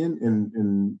opinion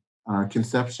and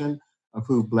conception of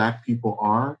who Black people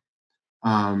are.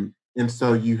 And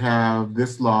so you have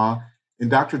this law, and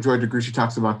Dr. Joy DeGruy, she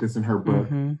talks about this in her book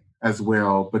Mm-hmm. as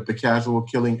well, but the Casual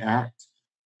Killing Act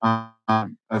of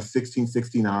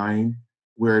 1669,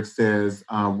 where it says,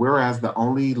 whereas the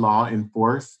only law in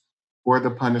force for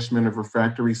the punishment of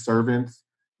refractory servants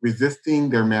resisting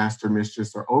their master,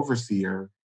 mistress, or overseer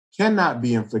cannot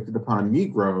be inflicted upon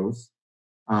Negroes.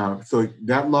 So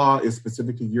that law is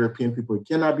specific to European people. It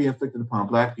cannot be inflicted upon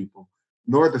Black people,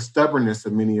 nor the stubbornness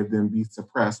of many of them be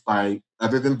suppressed by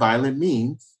other than violent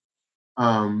means,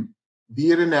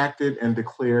 be it enacted and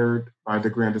declared by the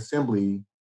Grand Assembly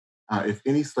if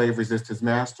any slave resists his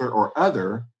master or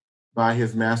other by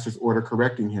his master's order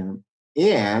correcting him,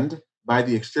 and by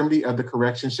the extremity of the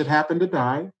correction should happen to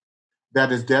die, that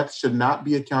his death should not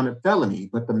be accounted felony,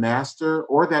 but the master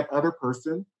or that other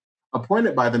person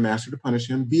appointed by the master to punish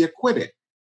him be acquitted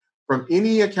from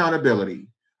any accountability,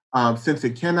 since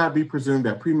it cannot be presumed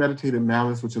that premeditated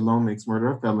malice, which alone makes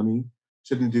murder a felony,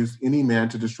 should induce any man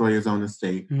to destroy his own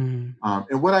estate. Mm.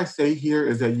 And what I say here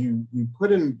is that you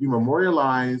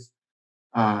memorialize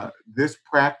this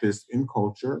practice in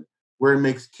culture where it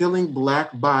makes killing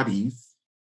Black bodies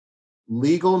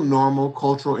legal, normal,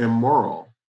 cultural, and moral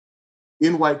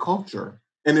in white culture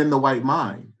and in the white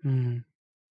mind. Mm.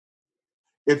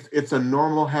 It's a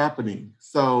normal happening.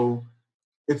 So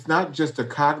it's not just a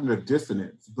cognitive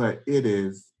dissonance, but it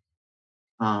is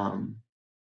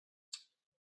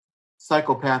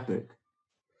psychopathic.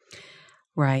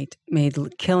 Right. Made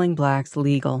killing Blacks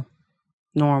legal,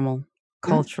 normal,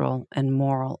 cultural, and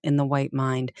moral in the white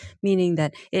mind, meaning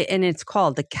that, and it's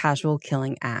called the Casual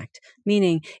Killing Act,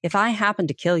 meaning if I happen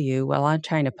to kill you while I'm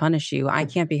trying to punish you, I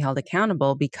can't be held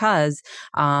accountable because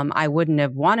I wouldn't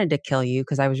have wanted to kill you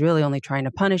because I was really only trying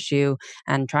to punish you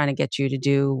and trying to get you to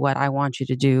do what I want you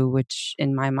to do, which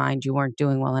in my mind you weren't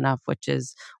doing well enough, which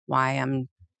is why I'm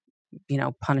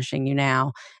punishing you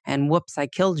now, and whoops, I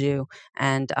killed you.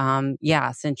 And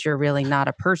since you're really not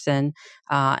a person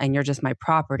and you're just my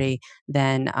property,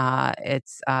 then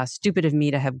it's stupid of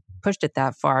me to have pushed it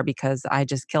that far because I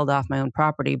just killed off my own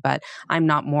property, but I'm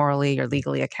not morally or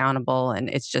legally accountable. And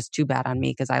it's just too bad on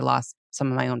me because I lost some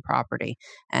of my own property.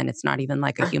 And it's not even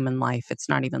like a human life. It's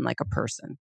not even like a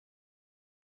person.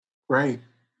 Right.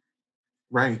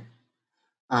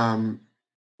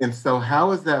 And so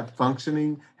how is that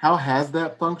functioning? How has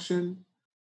that functioned?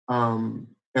 And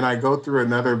I go through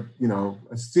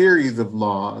a series of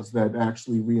laws that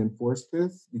actually reinforce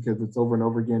this because it's over and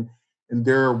over again. And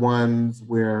there are ones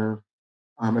where,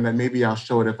 and then maybe I'll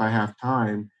show it if I have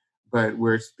time, but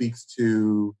where it speaks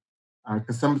to,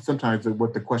 because sometimes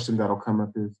what the question that'll come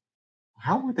up is,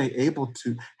 how were they able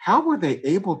to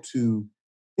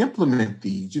implement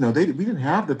these? We didn't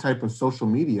have the type of social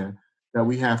media that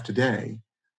we have today.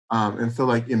 And so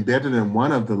like embedded in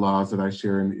one of the laws that I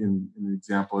share in an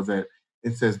example is that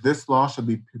it says this law shall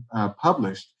be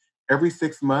published every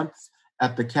 6 months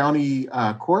at the county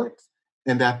courts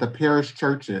and at the parish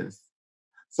churches.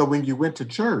 So when you went to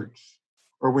church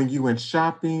or when you went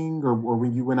shopping or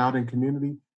when you went out in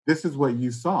community, this is what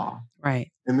you saw.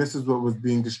 Right. And this is what was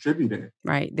being distributed.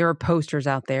 Right. There are posters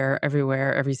out there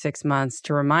everywhere every 6 months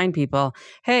to remind people,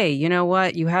 hey, you know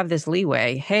what? You have this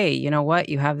leeway. Hey, you know what?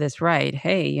 You have this right.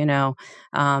 Hey, you're not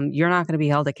going to be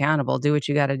held accountable. Do what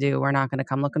you got to do. We're not going to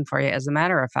come looking for you. As a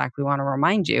matter of fact, we want to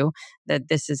remind you that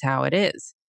this is how it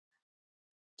is.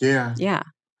 Yeah. Yeah.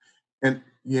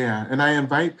 And I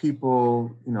invite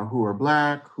people, who are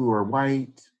Black, who are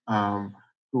white,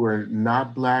 who are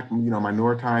not Black,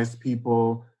 minoritized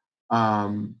people,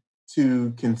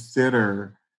 to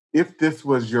consider if this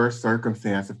was your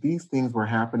circumstance, if these things were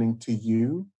happening to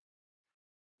you,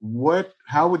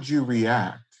 how would you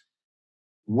react?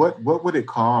 What would it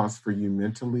cause for you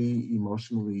mentally,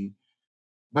 emotionally,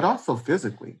 but also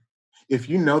physically? If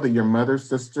you know that your mother,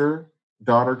 sister,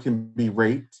 daughter can be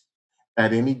raped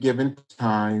at any given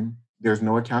time, there's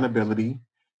no accountability.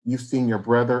 You've seen your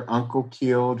brother, uncle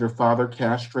killed, your father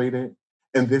castrated,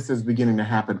 and this is beginning to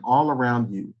happen all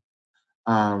around you.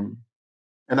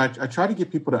 And I try to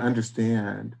get people to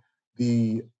understand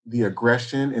the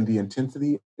aggression and the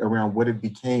intensity around what it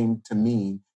became to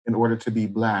me in order to be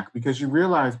Black, because you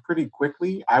realize pretty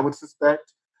quickly, I would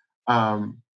suspect,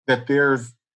 that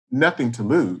there's nothing to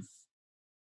lose.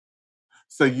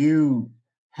 So you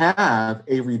have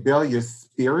a rebellious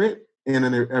spirit in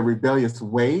a rebellious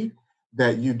way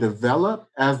that you develop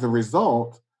as a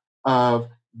result of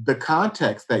the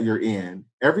context that you're in.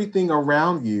 Everything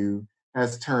around you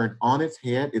has turned on its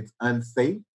head. It's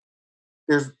unsafe.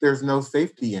 There's no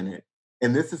safety in it.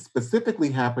 And this is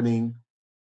specifically happening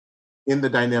in the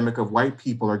dynamic of white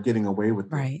people are getting away with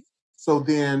this. Right. So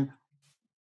then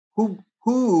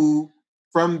who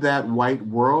from that white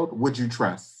world would you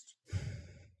trust?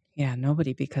 Yeah,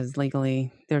 nobody, because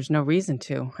legally there's no reason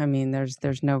to. I mean,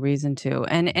 there's no reason to.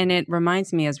 And it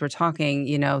reminds me, as we're talking,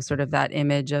 sort of that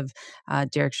image of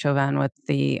Derek Chauvin with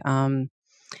the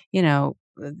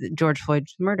the George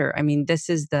Floyd's murder. I mean, this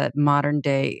is the modern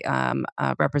day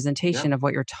representation of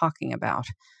what you're talking about.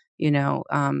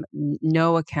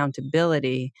 No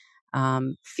accountability,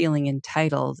 feeling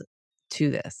entitled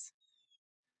to this.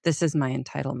 This is my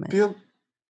entitlement.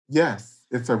 Yes,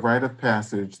 it's a rite of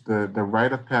passage. The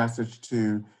rite of passage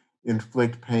to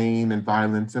inflict pain and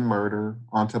violence and murder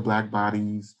onto Black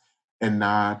bodies and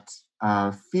not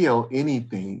feel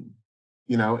anything,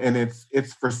 and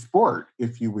it's for sport,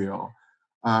 if you will.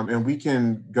 And we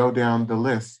can go down the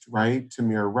list, right?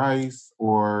 Tamir Rice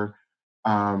or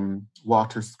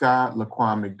Walter Scott,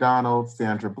 Laquan McDonald,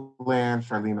 Sandra Bland,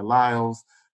 Charlena Lyles,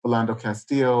 Philando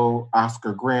Castile,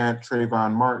 Oscar Grant,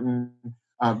 Trayvon Martin,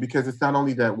 because it's not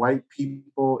only that white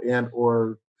people and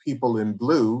or people in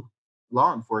blue,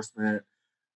 law enforcement,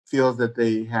 feels that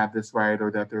they have this right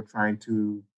or that they're trying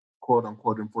to quote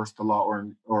unquote enforce the law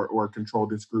or control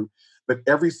this group. But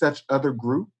every such other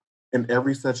group and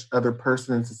every such other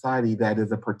person in society that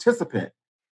is a participant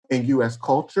in U.S.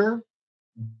 culture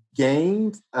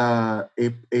gains a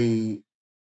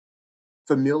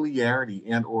familiarity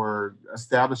and or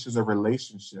establishes a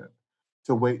relationship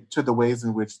to the ways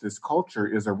in which this culture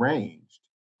is arranged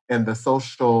and the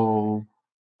social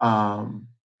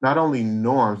not only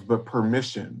norms but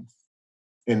permissions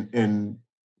and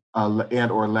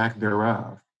or lack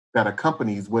thereof that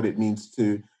accompanies what it means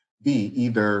to be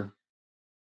either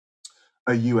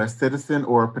a U.S. citizen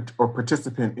or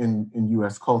participant in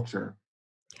U.S. culture.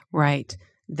 Right.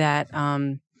 That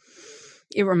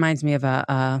it reminds me of it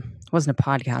wasn't a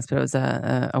podcast, but it was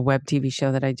a web TV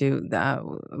show that I do.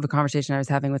 The conversation I was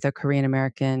having with a Korean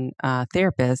American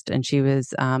therapist, and she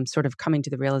was sort of coming to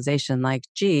the realization, like,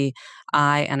 gee,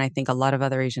 and I think a lot of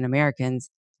other Asian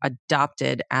Americans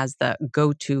adopted as the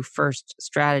go-to first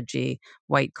strategy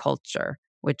white culture,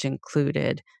 which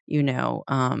included,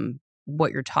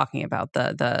 what you're talking about,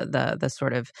 the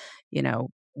sort of,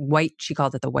 white. She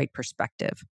called it the white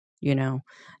perspective, and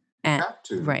Have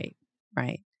to. right.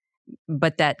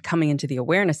 But that coming into the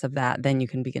awareness of that, then you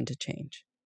can begin to change.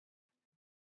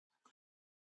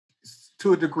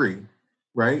 To a degree,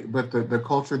 right? But the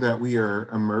culture that we are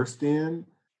immersed in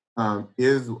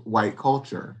is white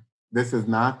culture. This is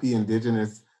not the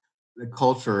indigenous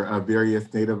culture of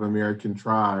various Native American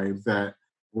tribes that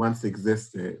once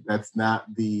existed.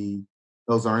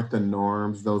 Those aren't the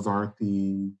norms, those aren't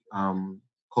the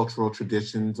cultural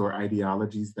traditions or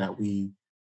ideologies that we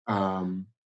um,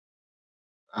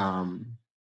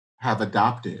 have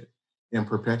adopted and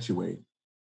perpetuate.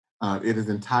 It is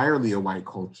entirely a white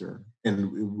culture.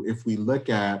 And if we look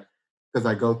at, because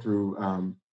I go through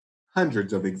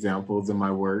hundreds of examples in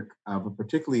my work, but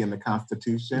particularly in the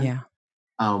Constitution,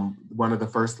 one of the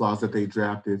first laws that they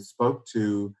drafted spoke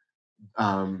to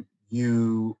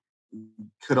you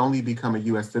could only become a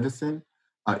U.S. citizen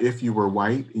if you were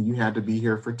white and you had to be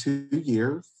here for 2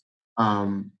 years.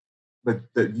 But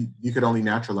you could only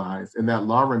naturalize. And that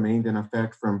law remained in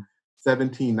effect from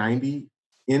 1790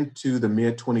 into the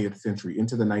mid 20th century,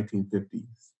 into the 1950s.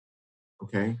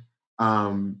 Okay.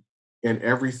 And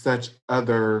every such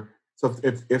other, so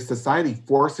if society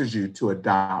forces you to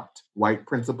adopt white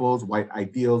principles, white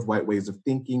ideals, white ways of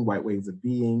thinking, white ways of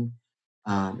being,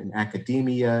 in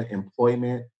academia,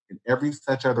 employment, in every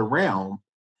such other realm,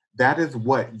 that is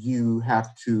what you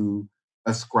have to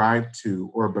ascribe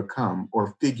to or become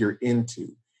or figure into.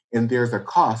 And there's a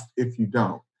cost if you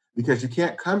don't, because you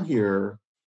can't come here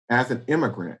as an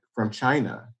immigrant from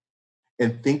China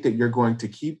and think that you're going to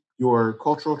keep your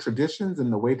cultural traditions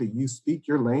and the way that you speak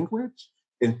your language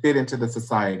and fit into the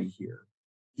society here.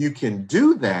 You can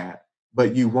do that,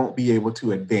 but you won't be able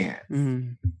to advance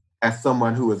as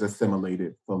someone who is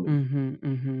assimilated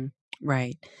fully.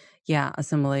 Right. Yeah.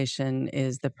 Assimilation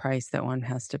is the price that one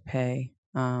has to pay.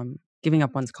 Giving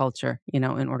up one's culture, in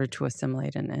order to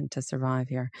assimilate and to survive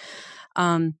here.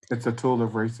 It's a tool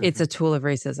of racism. It's a tool of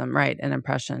racism, right? An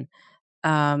oppression.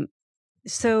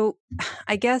 So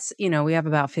I guess, we have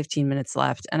about 15 minutes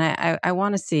left, and I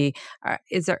want to see,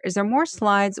 is there more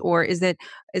slides, or is it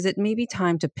maybe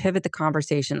time to pivot the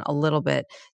conversation a little bit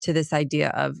to this idea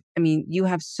of, you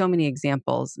have so many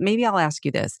examples. Maybe I'll ask you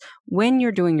this. When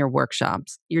you're doing your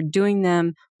workshops, you're doing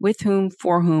them with whom,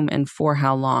 and for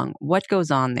how long? What goes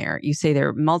on there? You say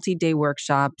they're multi-day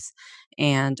workshops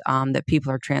and that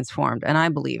people are transformed, and I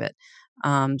believe it.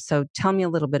 So tell me a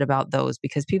little bit about those,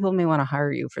 because people may want to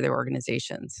hire you for their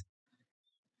organizations.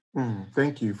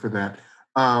 Thank you for that.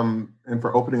 And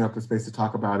for opening up the space to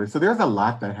talk about it. So there's a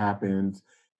lot that happens,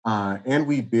 and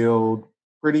we build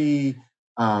pretty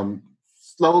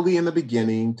slowly in the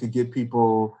beginning to get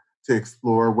people to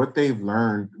explore what they've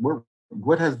learned.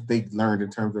 What has they learned in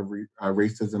terms of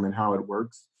racism and how it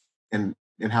works, and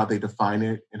how they define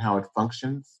it and how it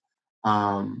functions.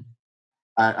 Um,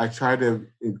 I try to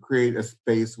create a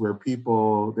space where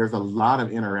there's a lot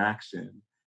of interaction.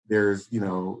 There's,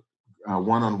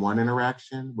 one-on-one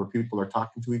interaction where people are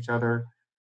talking to each other.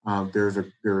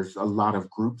 There's a lot of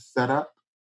groups set up.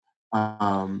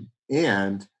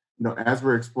 And, as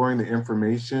we're exploring the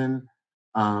information,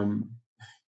 um,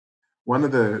 one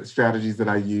of the strategies that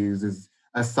I use is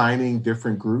assigning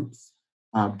different groups,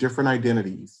 different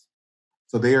identities.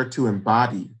 So they are to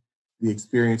embody the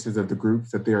experiences of the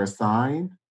groups that they're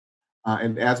assigned.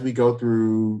 And as we go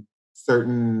through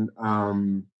certain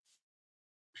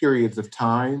periods of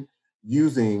time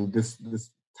using this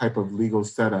type of legal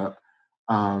setup,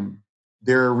 um,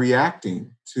 they're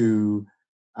reacting to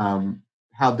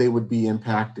how they would be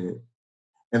impacted.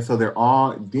 And so they're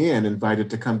all then invited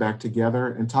to come back together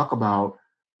and talk about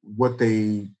what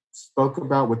they spoke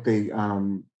about, what they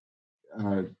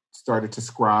uh, started to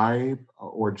scribe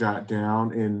or jot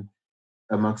down in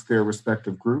amongst their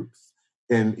respective groups,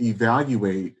 and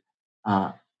evaluate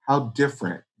how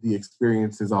different the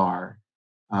experiences are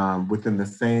within the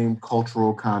same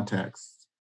cultural context.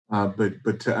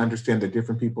 But to understand that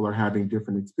different people are having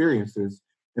different experiences,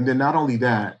 and then not only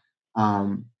that,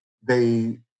 um,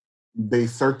 they they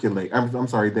circulate. I'm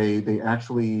sorry, they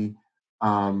actually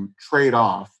trade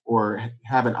off or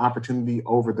have an opportunity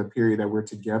over the period that we're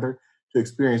together to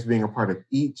experience being a part of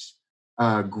each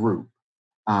group.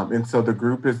 And so the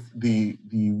group is the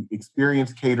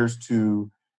experience caters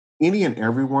to any and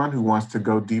everyone who wants to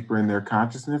go deeper in their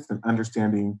consciousness and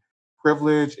understanding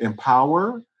privilege and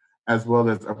power, as well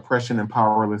as oppression and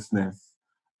powerlessness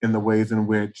in the ways in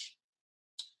which,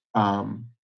 um,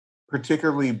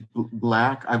 particularly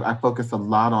Black, I focus a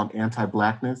lot on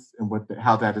anti-Blackness and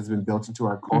how that has been built into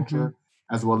our Mm-hmm. culture,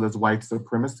 as well as white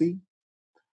supremacy,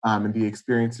 and the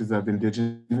experiences of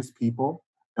Indigenous people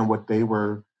and what they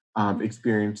were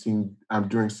experiencing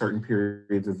during certain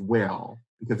periods as well,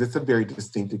 because it's a very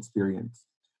distinct experience.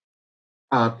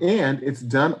 And it's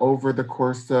done over the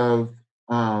course of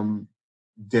um,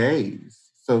 days.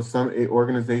 So some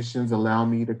organizations allow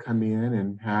me to come in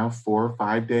and have 4 or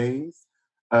 5 days.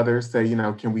 Others say,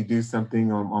 can we do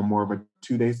something on more of a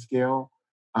 2-day scale?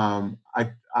 I'm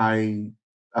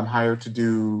hired to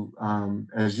do,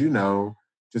 as you know,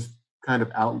 just kind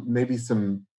of out maybe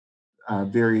some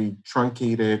very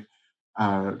truncated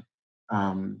uh,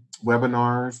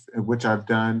 webinars, which I've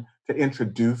done to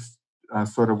introduce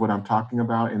sort of what I'm talking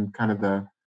about and kind of the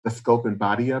scope and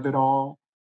body of it all.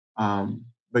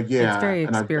 But It's yeah, very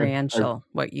and I experiential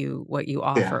what you yeah,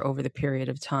 offer over the period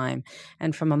of time.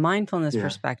 And from a mindfulness yeah,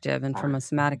 perspective, and all from right. a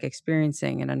somatic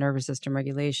experiencing and a nervous system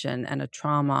regulation and a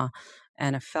trauma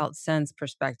and a felt sense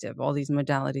perspective, all these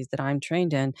modalities that I'm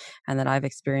trained in and that I've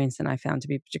experienced and I found to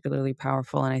be particularly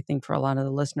powerful, and I think for a lot of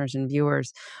the listeners and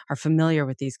viewers are familiar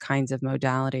with these kinds of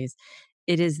modalities,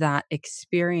 it is that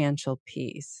experiential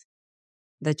piece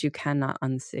that you cannot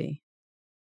unsee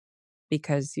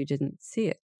because you didn't see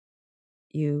it.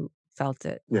 You felt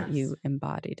it, Yes, you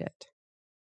embodied it.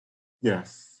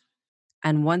 yes,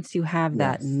 And once you have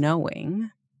that yes,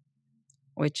 knowing,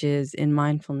 which is in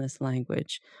mindfulness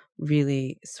language,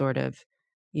 really sort of,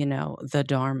 the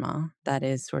Dharma, that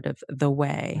is sort of the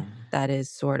way, mhm, that is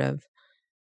sort of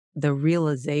the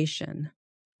realization,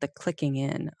 the clicking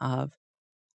in of,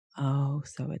 oh,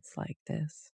 so it's like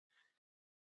this.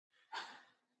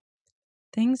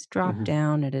 Things drop mhm,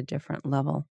 down at a different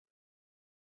level.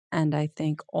 And I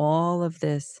think all of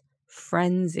this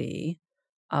frenzy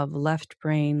of left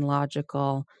brain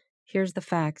logical, here's the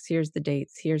facts, here's the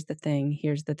dates, here's the thing,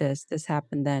 here's this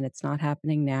happened then, it's not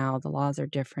happening now, the laws are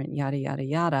different, yada, yada,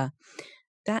 yada.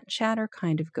 That chatter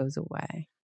kind of goes away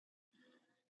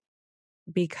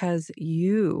because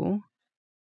you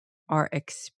are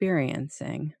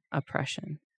experiencing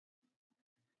oppression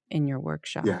in your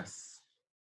workshop. yes,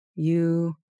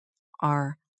 You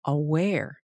are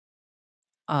aware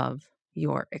of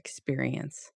your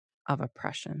experience of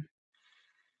oppression.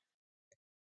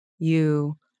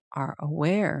 You are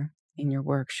aware in your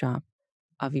workshop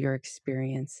of your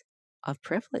experience of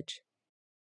privilege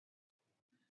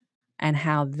and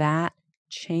how that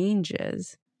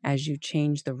changes as you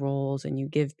change the roles and you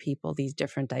give people these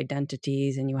different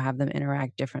identities and you have them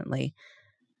interact differently.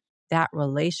 That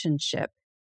relationship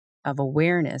of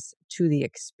awareness to the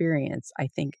experience, I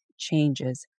think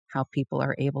changes how people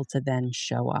are able to then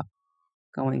show up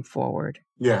going forward.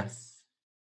 Yes,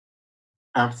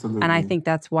 absolutely. And I think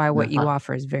that's why what Yes, you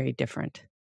offer is very different.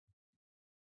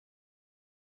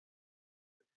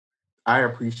 I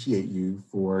appreciate you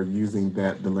for using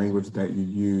the language that you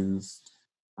used.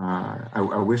 I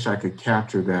wish I could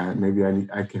capture that. Maybe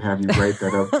I could have you write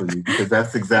that up for me, because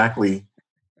that's exactly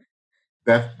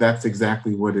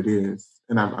what it is.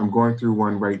 And I'm going through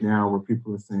one right now where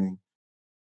people are saying,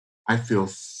 I feel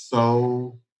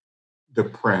so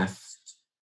depressed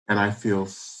and I feel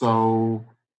so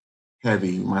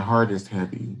heavy. My heart is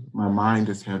heavy. My mind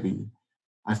is heavy.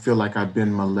 I feel like I've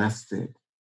been molested.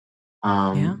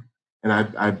 Yeah. And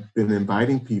I've been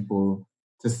inviting people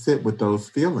to sit with those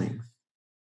feelings,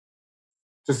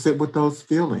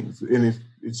 And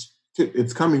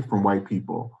it's coming from white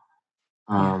people,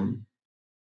 and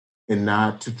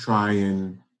not to try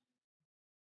and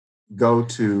go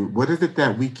to what is it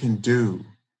that we can do,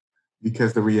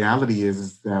 because the reality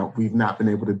is that we've not been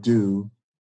able to do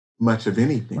much of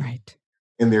anything. Right.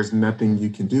 And there's nothing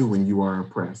you can do when you are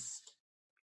oppressed.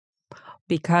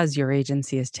 Because your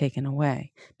agency is taken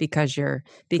away, because the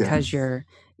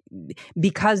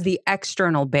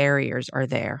external barriers are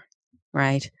there,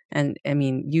 right? And I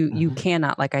mean, you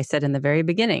cannot, like I said in the very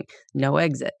beginning, no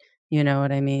exit. You know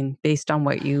what I mean? Based on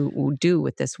what you do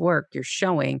with this work, you're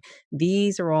showing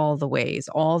these are all the ways,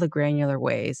 all the granular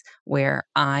ways where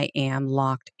I am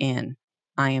locked in.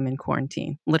 I am in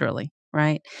quarantine, literally.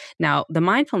 Right now, the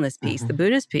mindfulness piece, the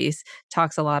Buddhist piece,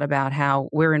 talks a lot about how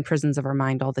we're in prisons of our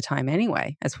mind all the time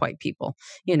anyway, as white people.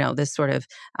 You know, this sort of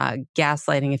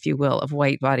gaslighting, if you will, of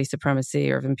white body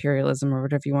supremacy or of imperialism or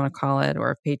whatever you want to call it,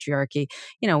 or of patriarchy.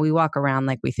 You know, we walk around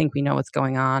like we think we know what's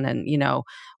going on, and you know,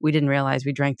 we didn't realize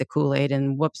we drank the Kool-Aid,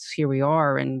 and whoops, here we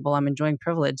are. And well, I'm enjoying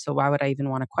privilege, so why would I even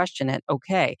want to question it?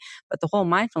 Okay, but the whole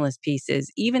mindfulness piece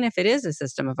is, even if it is a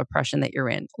system of oppression that you're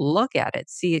in, look at it,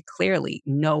 see it clearly,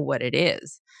 know what it is,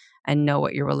 and know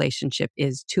what your relationship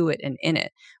is to it and in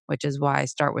it, which is why I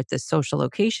start with this social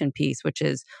location piece, which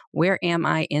is, where am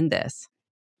I in this?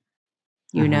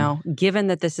 You know, given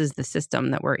that this is the system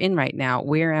that we're in right now,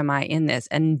 where am I in this?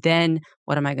 And then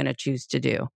what am I going to choose to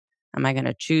do? Am I going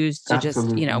to choose to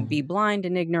just, you know, be blind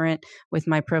and ignorant with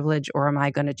my privilege, or am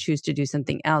I going to choose to do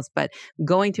something else? But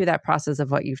going through that process of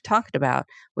what you've talked about,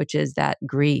 which is that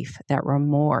grief, that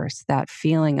remorse, that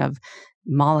feeling of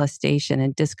molestation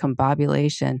and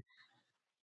discombobulation,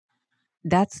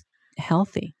 that's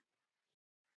healthy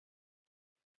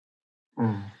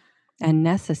and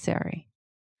necessary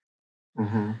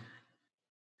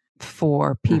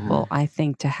for people, I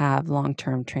think, to have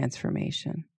long-term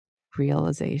transformation,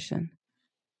 realization.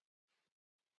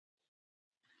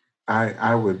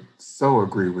 I would so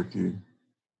agree with you.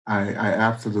 I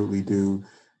absolutely do,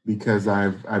 because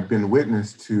I've been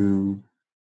witness to,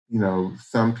 you know,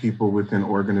 some people within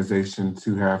organizations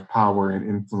who have power and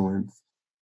influence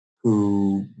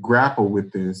who grapple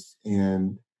with this,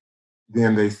 and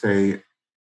then they say,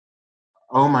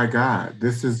 oh my God,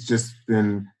 this has just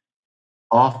been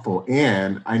awful,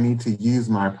 and I need to use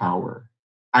my power.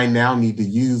 I now need to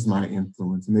use my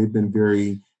influence. And they've been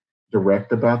very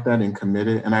direct about that and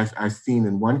committed. And I've seen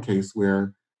in one case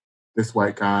where this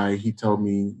white guy, he told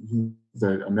me, he's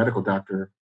a medical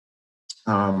doctor.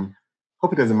 Hope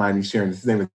he doesn't mind me sharing this. His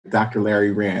name is Dr.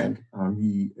 Larry Rand.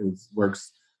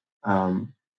 Works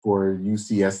for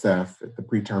UCSF at the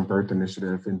Preterm Birth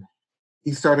Initiative. And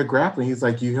he started grappling. He's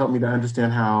like, you helped me to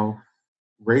understand how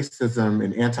racism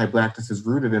and anti-Blackness is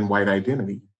rooted in white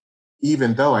identity,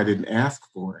 even though I didn't ask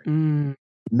for it.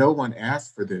 No one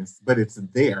asked for this, but it's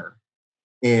there.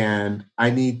 And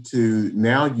I need to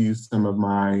now use some of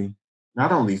my,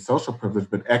 not only social privilege,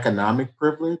 but economic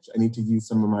privilege. I need to use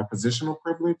some of my positional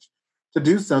privilege to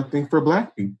do something for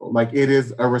Black people. Like, it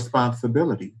is a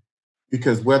responsibility,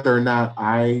 because whether or not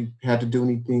I had to do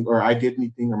anything, or I did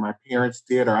anything, or my parents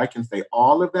did, or I can say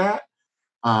all of that,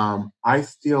 I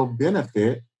still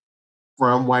benefit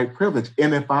from white privilege.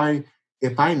 And if I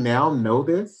now know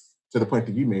this, to the point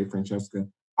that you made, Francesca,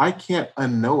 I can't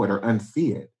unknow it or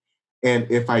unsee it. And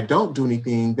if I don't do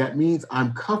anything, that means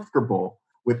I'm comfortable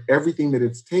with everything that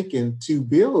it's taken to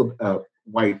build up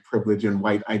white privilege and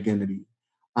white identity.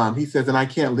 He says, and I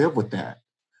can't live with that.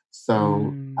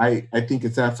 So I think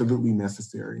it's absolutely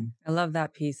necessary. I love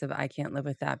that piece of I can't live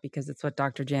with that, because it's what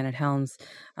Dr. Janet Helms,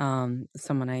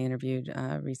 someone I interviewed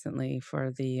recently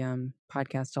for the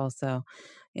podcast also,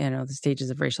 you know, the stages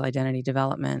of racial identity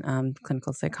development,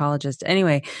 clinical psychologist.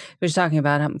 Anyway, we were talking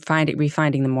about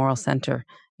refinding the moral center,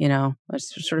 you know,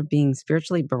 sort of being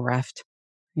spiritually bereft,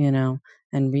 you know,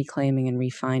 and reclaiming and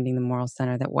refinding the moral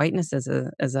center, that whiteness as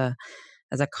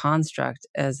a construct,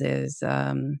 as is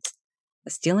a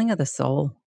stealing of the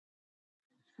soul,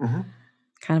 Mm-hmm.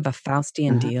 kind of a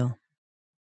Faustian Mm-hmm. deal.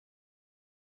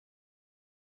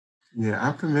 Yeah,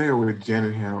 I'm familiar with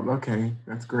Janet Hale. Okay,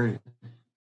 that's great.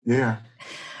 Yeah.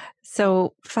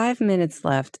 So 5 minutes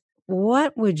left.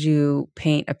 What would you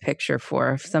paint a picture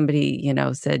for if somebody,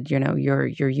 said, your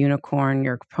unicorn,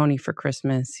 your pony for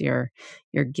Christmas, your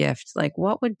gift? Like,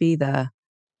 what would be the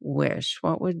wish?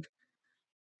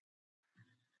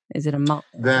 Is it a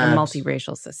That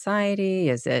multiracial society?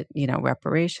 Is it,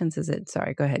 reparations? Is it,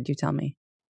 sorry, go ahead, you tell me.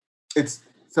 it's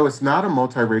not a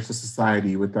multiracial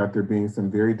society without there being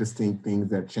some very distinct things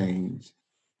that change.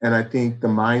 And I think the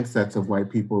mindsets of white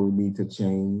people need to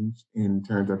change in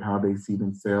terms of how they see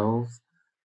themselves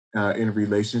in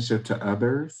relationship to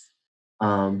others.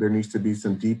 There needs to be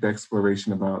some deep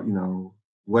exploration about,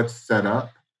 what's set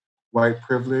up white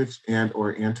privilege and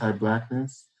or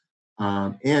anti-blackness.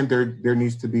 And there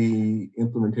needs to be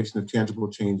implementation of tangible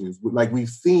changes. Like we've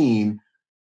seen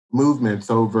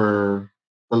movements over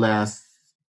the last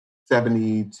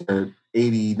 70 to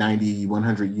 80, 90,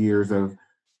 100 years of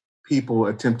people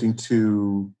attempting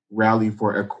to rally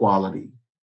for equality.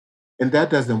 And that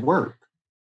doesn't work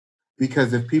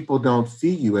because if people don't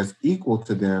see you as equal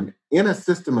to them in a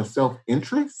system of self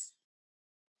interest,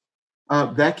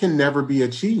 that can never be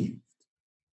achieved.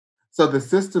 So the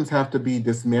systems have to be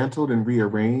dismantled and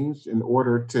rearranged in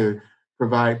order to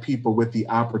provide people with the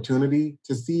opportunity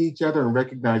to see each other and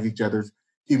recognize each other's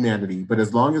humanity. But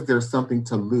as long as there's something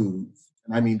to lose,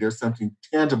 and I mean there's something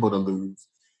tangible to lose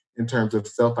in terms of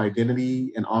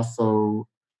self-identity and also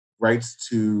rights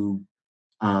to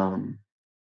um,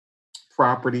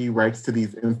 property, rights to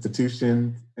these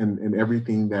institutions and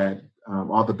everything that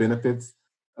all the benefits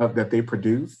that they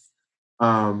produce,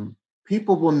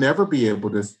 people will never be able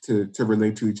to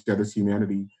relate to each other's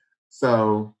humanity.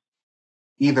 So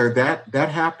either that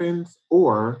happens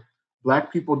or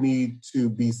Black people need to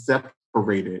be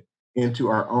separated into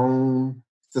our own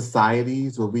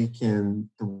societies where we can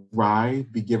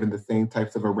thrive, be given the same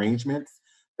types of arrangements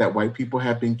that white people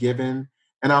have been given.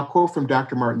 And I'll quote from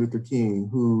Dr. Martin Luther King,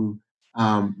 who,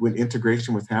 when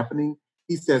integration was happening,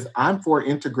 he says, "I'm for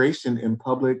integration in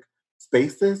public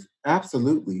spaces,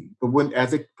 absolutely. But when,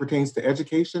 as it pertains to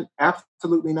education,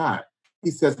 absolutely not."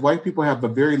 He says, white people have a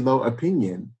very low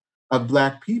opinion of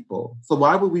Black people. So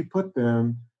why would we put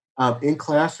them in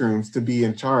classrooms to be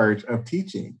in charge of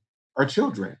teaching our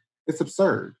children? It's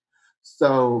absurd.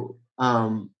 So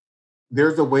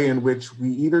there's a way in which we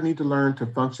either need to learn to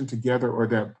function together or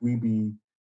that we be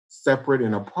separate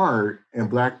and apart,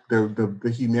 and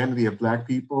the humanity of Black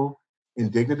people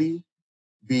and dignity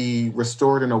be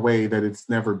restored in a way that it's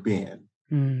never been.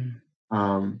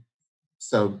 Um,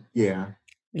 so yeah.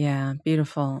 Yeah,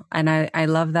 beautiful. And I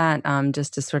love that,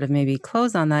 just to sort of maybe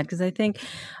close on that, because I think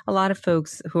a lot of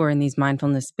folks who are in these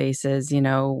mindfulness spaces,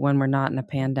 when we're not in a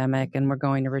pandemic and we're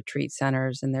going to retreat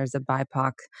centers and there's a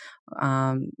BIPOC,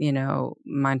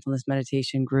 mindfulness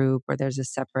meditation group, or there's a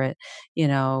separate,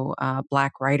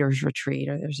 Black writers retreat,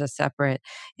 or there's a separate,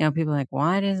 people are like,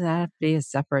 why does that have to be a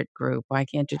separate group? Why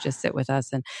can't you just sit with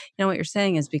us? And, what you're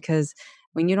saying is because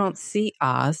when you don't see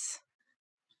us,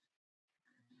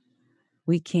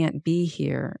 we can't be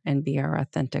here and be our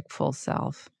authentic full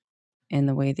self in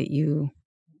the way that you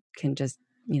can just,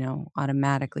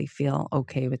 automatically feel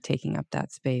okay with taking up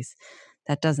that space.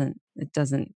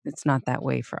 It's not that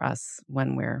way for us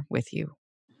when we're with you.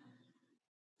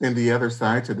 And the other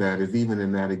side to that is even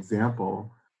in that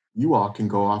example, you all can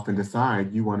go off and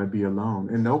decide you want to be alone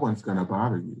and no one's going to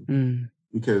bother you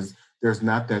because there's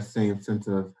not that same sense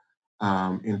of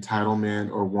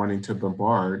entitlement or wanting to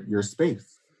bombard your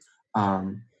space.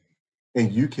 And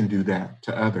you can do that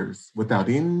to others without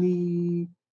any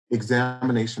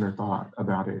examination or thought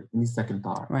about it, any second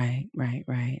thought. Right.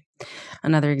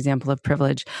 Another example of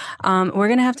privilege. We're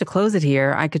going to have to close it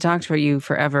here. I could talk to you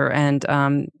forever,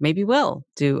 and maybe we'll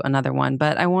do another one.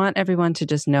 But I want everyone to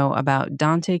just know about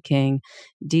Dante King,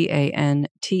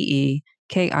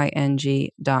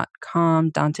 DanteKing.com.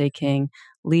 Dante King,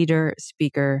 leader,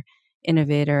 speaker,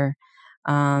 innovator,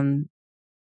 doing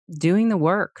the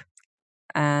work,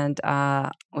 and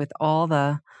with all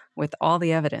the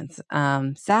evidence,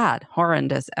 sad,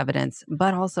 horrendous evidence,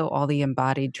 but also all the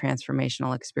embodied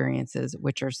transformational experiences,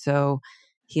 which are so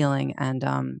healing. And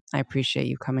I appreciate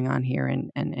you coming on here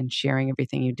and sharing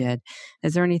everything you did.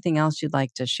 Is there anything else you'd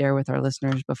like to share with our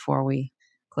listeners before we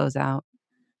close out?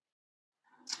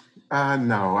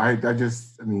 No, I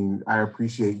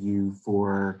appreciate you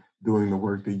for doing the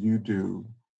work that you do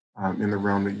in the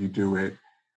realm that you do it.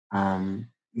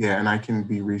 Yeah, and I can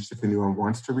be reached if anyone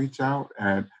wants to reach out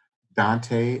at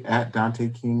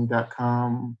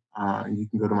Dante@DanteKing.com. You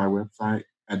can go to my website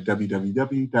at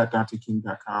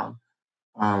www.danteking.com.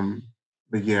 Um,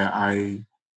 but yeah, I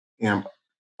am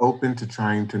open to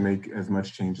trying to make as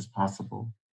much change as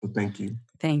possible. So thank you.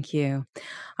 Thank you.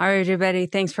 All right, everybody.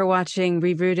 Thanks for watching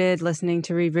Rerooted, listening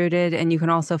to Rerooted. And you can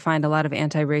also find a lot of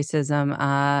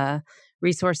anti-racism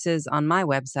resources on my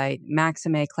website,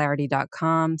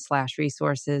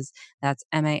 maximeclarity.com/resources. That's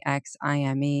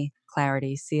MAXIME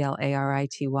Clarity,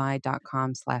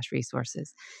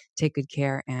 CLARITY.com/resources. Take good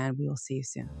care, and we will see you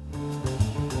soon.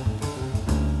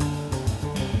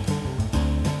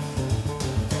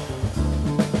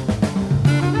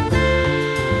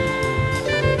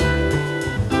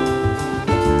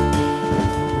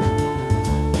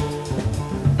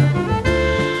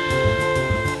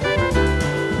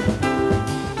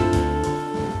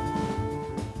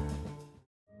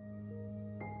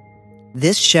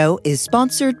 This show is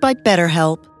sponsored by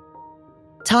BetterHelp.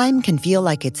 Time can feel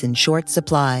like it's in short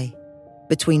supply.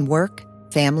 Between work,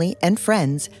 family, and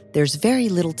friends, there's very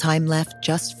little time left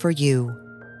just for you.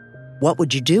 What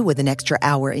would you do with an extra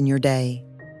hour in your day?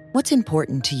 What's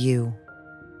important to you?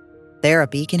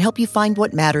 Therapy can help you find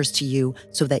what matters to you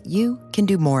so that you can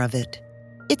do more of it.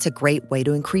 It's a great way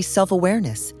to increase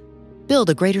self-awareness, build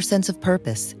a greater sense of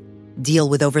purpose, deal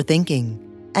with overthinking,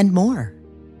 and more.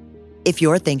 If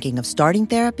you're thinking of starting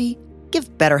therapy,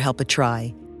 give BetterHelp a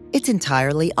try. It's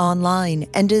entirely online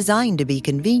and designed to be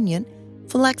convenient,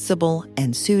 flexible,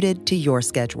 and suited to your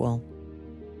schedule.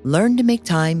 Learn to make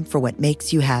time for what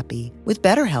makes you happy with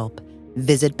BetterHelp.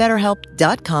 Visit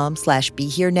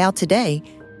BetterHelp.com/BeHereNow today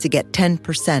to get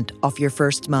 10% off your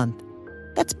first month.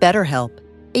 That's BetterHelp,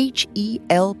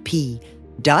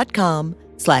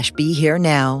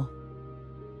 HELP.com/BeHereNow.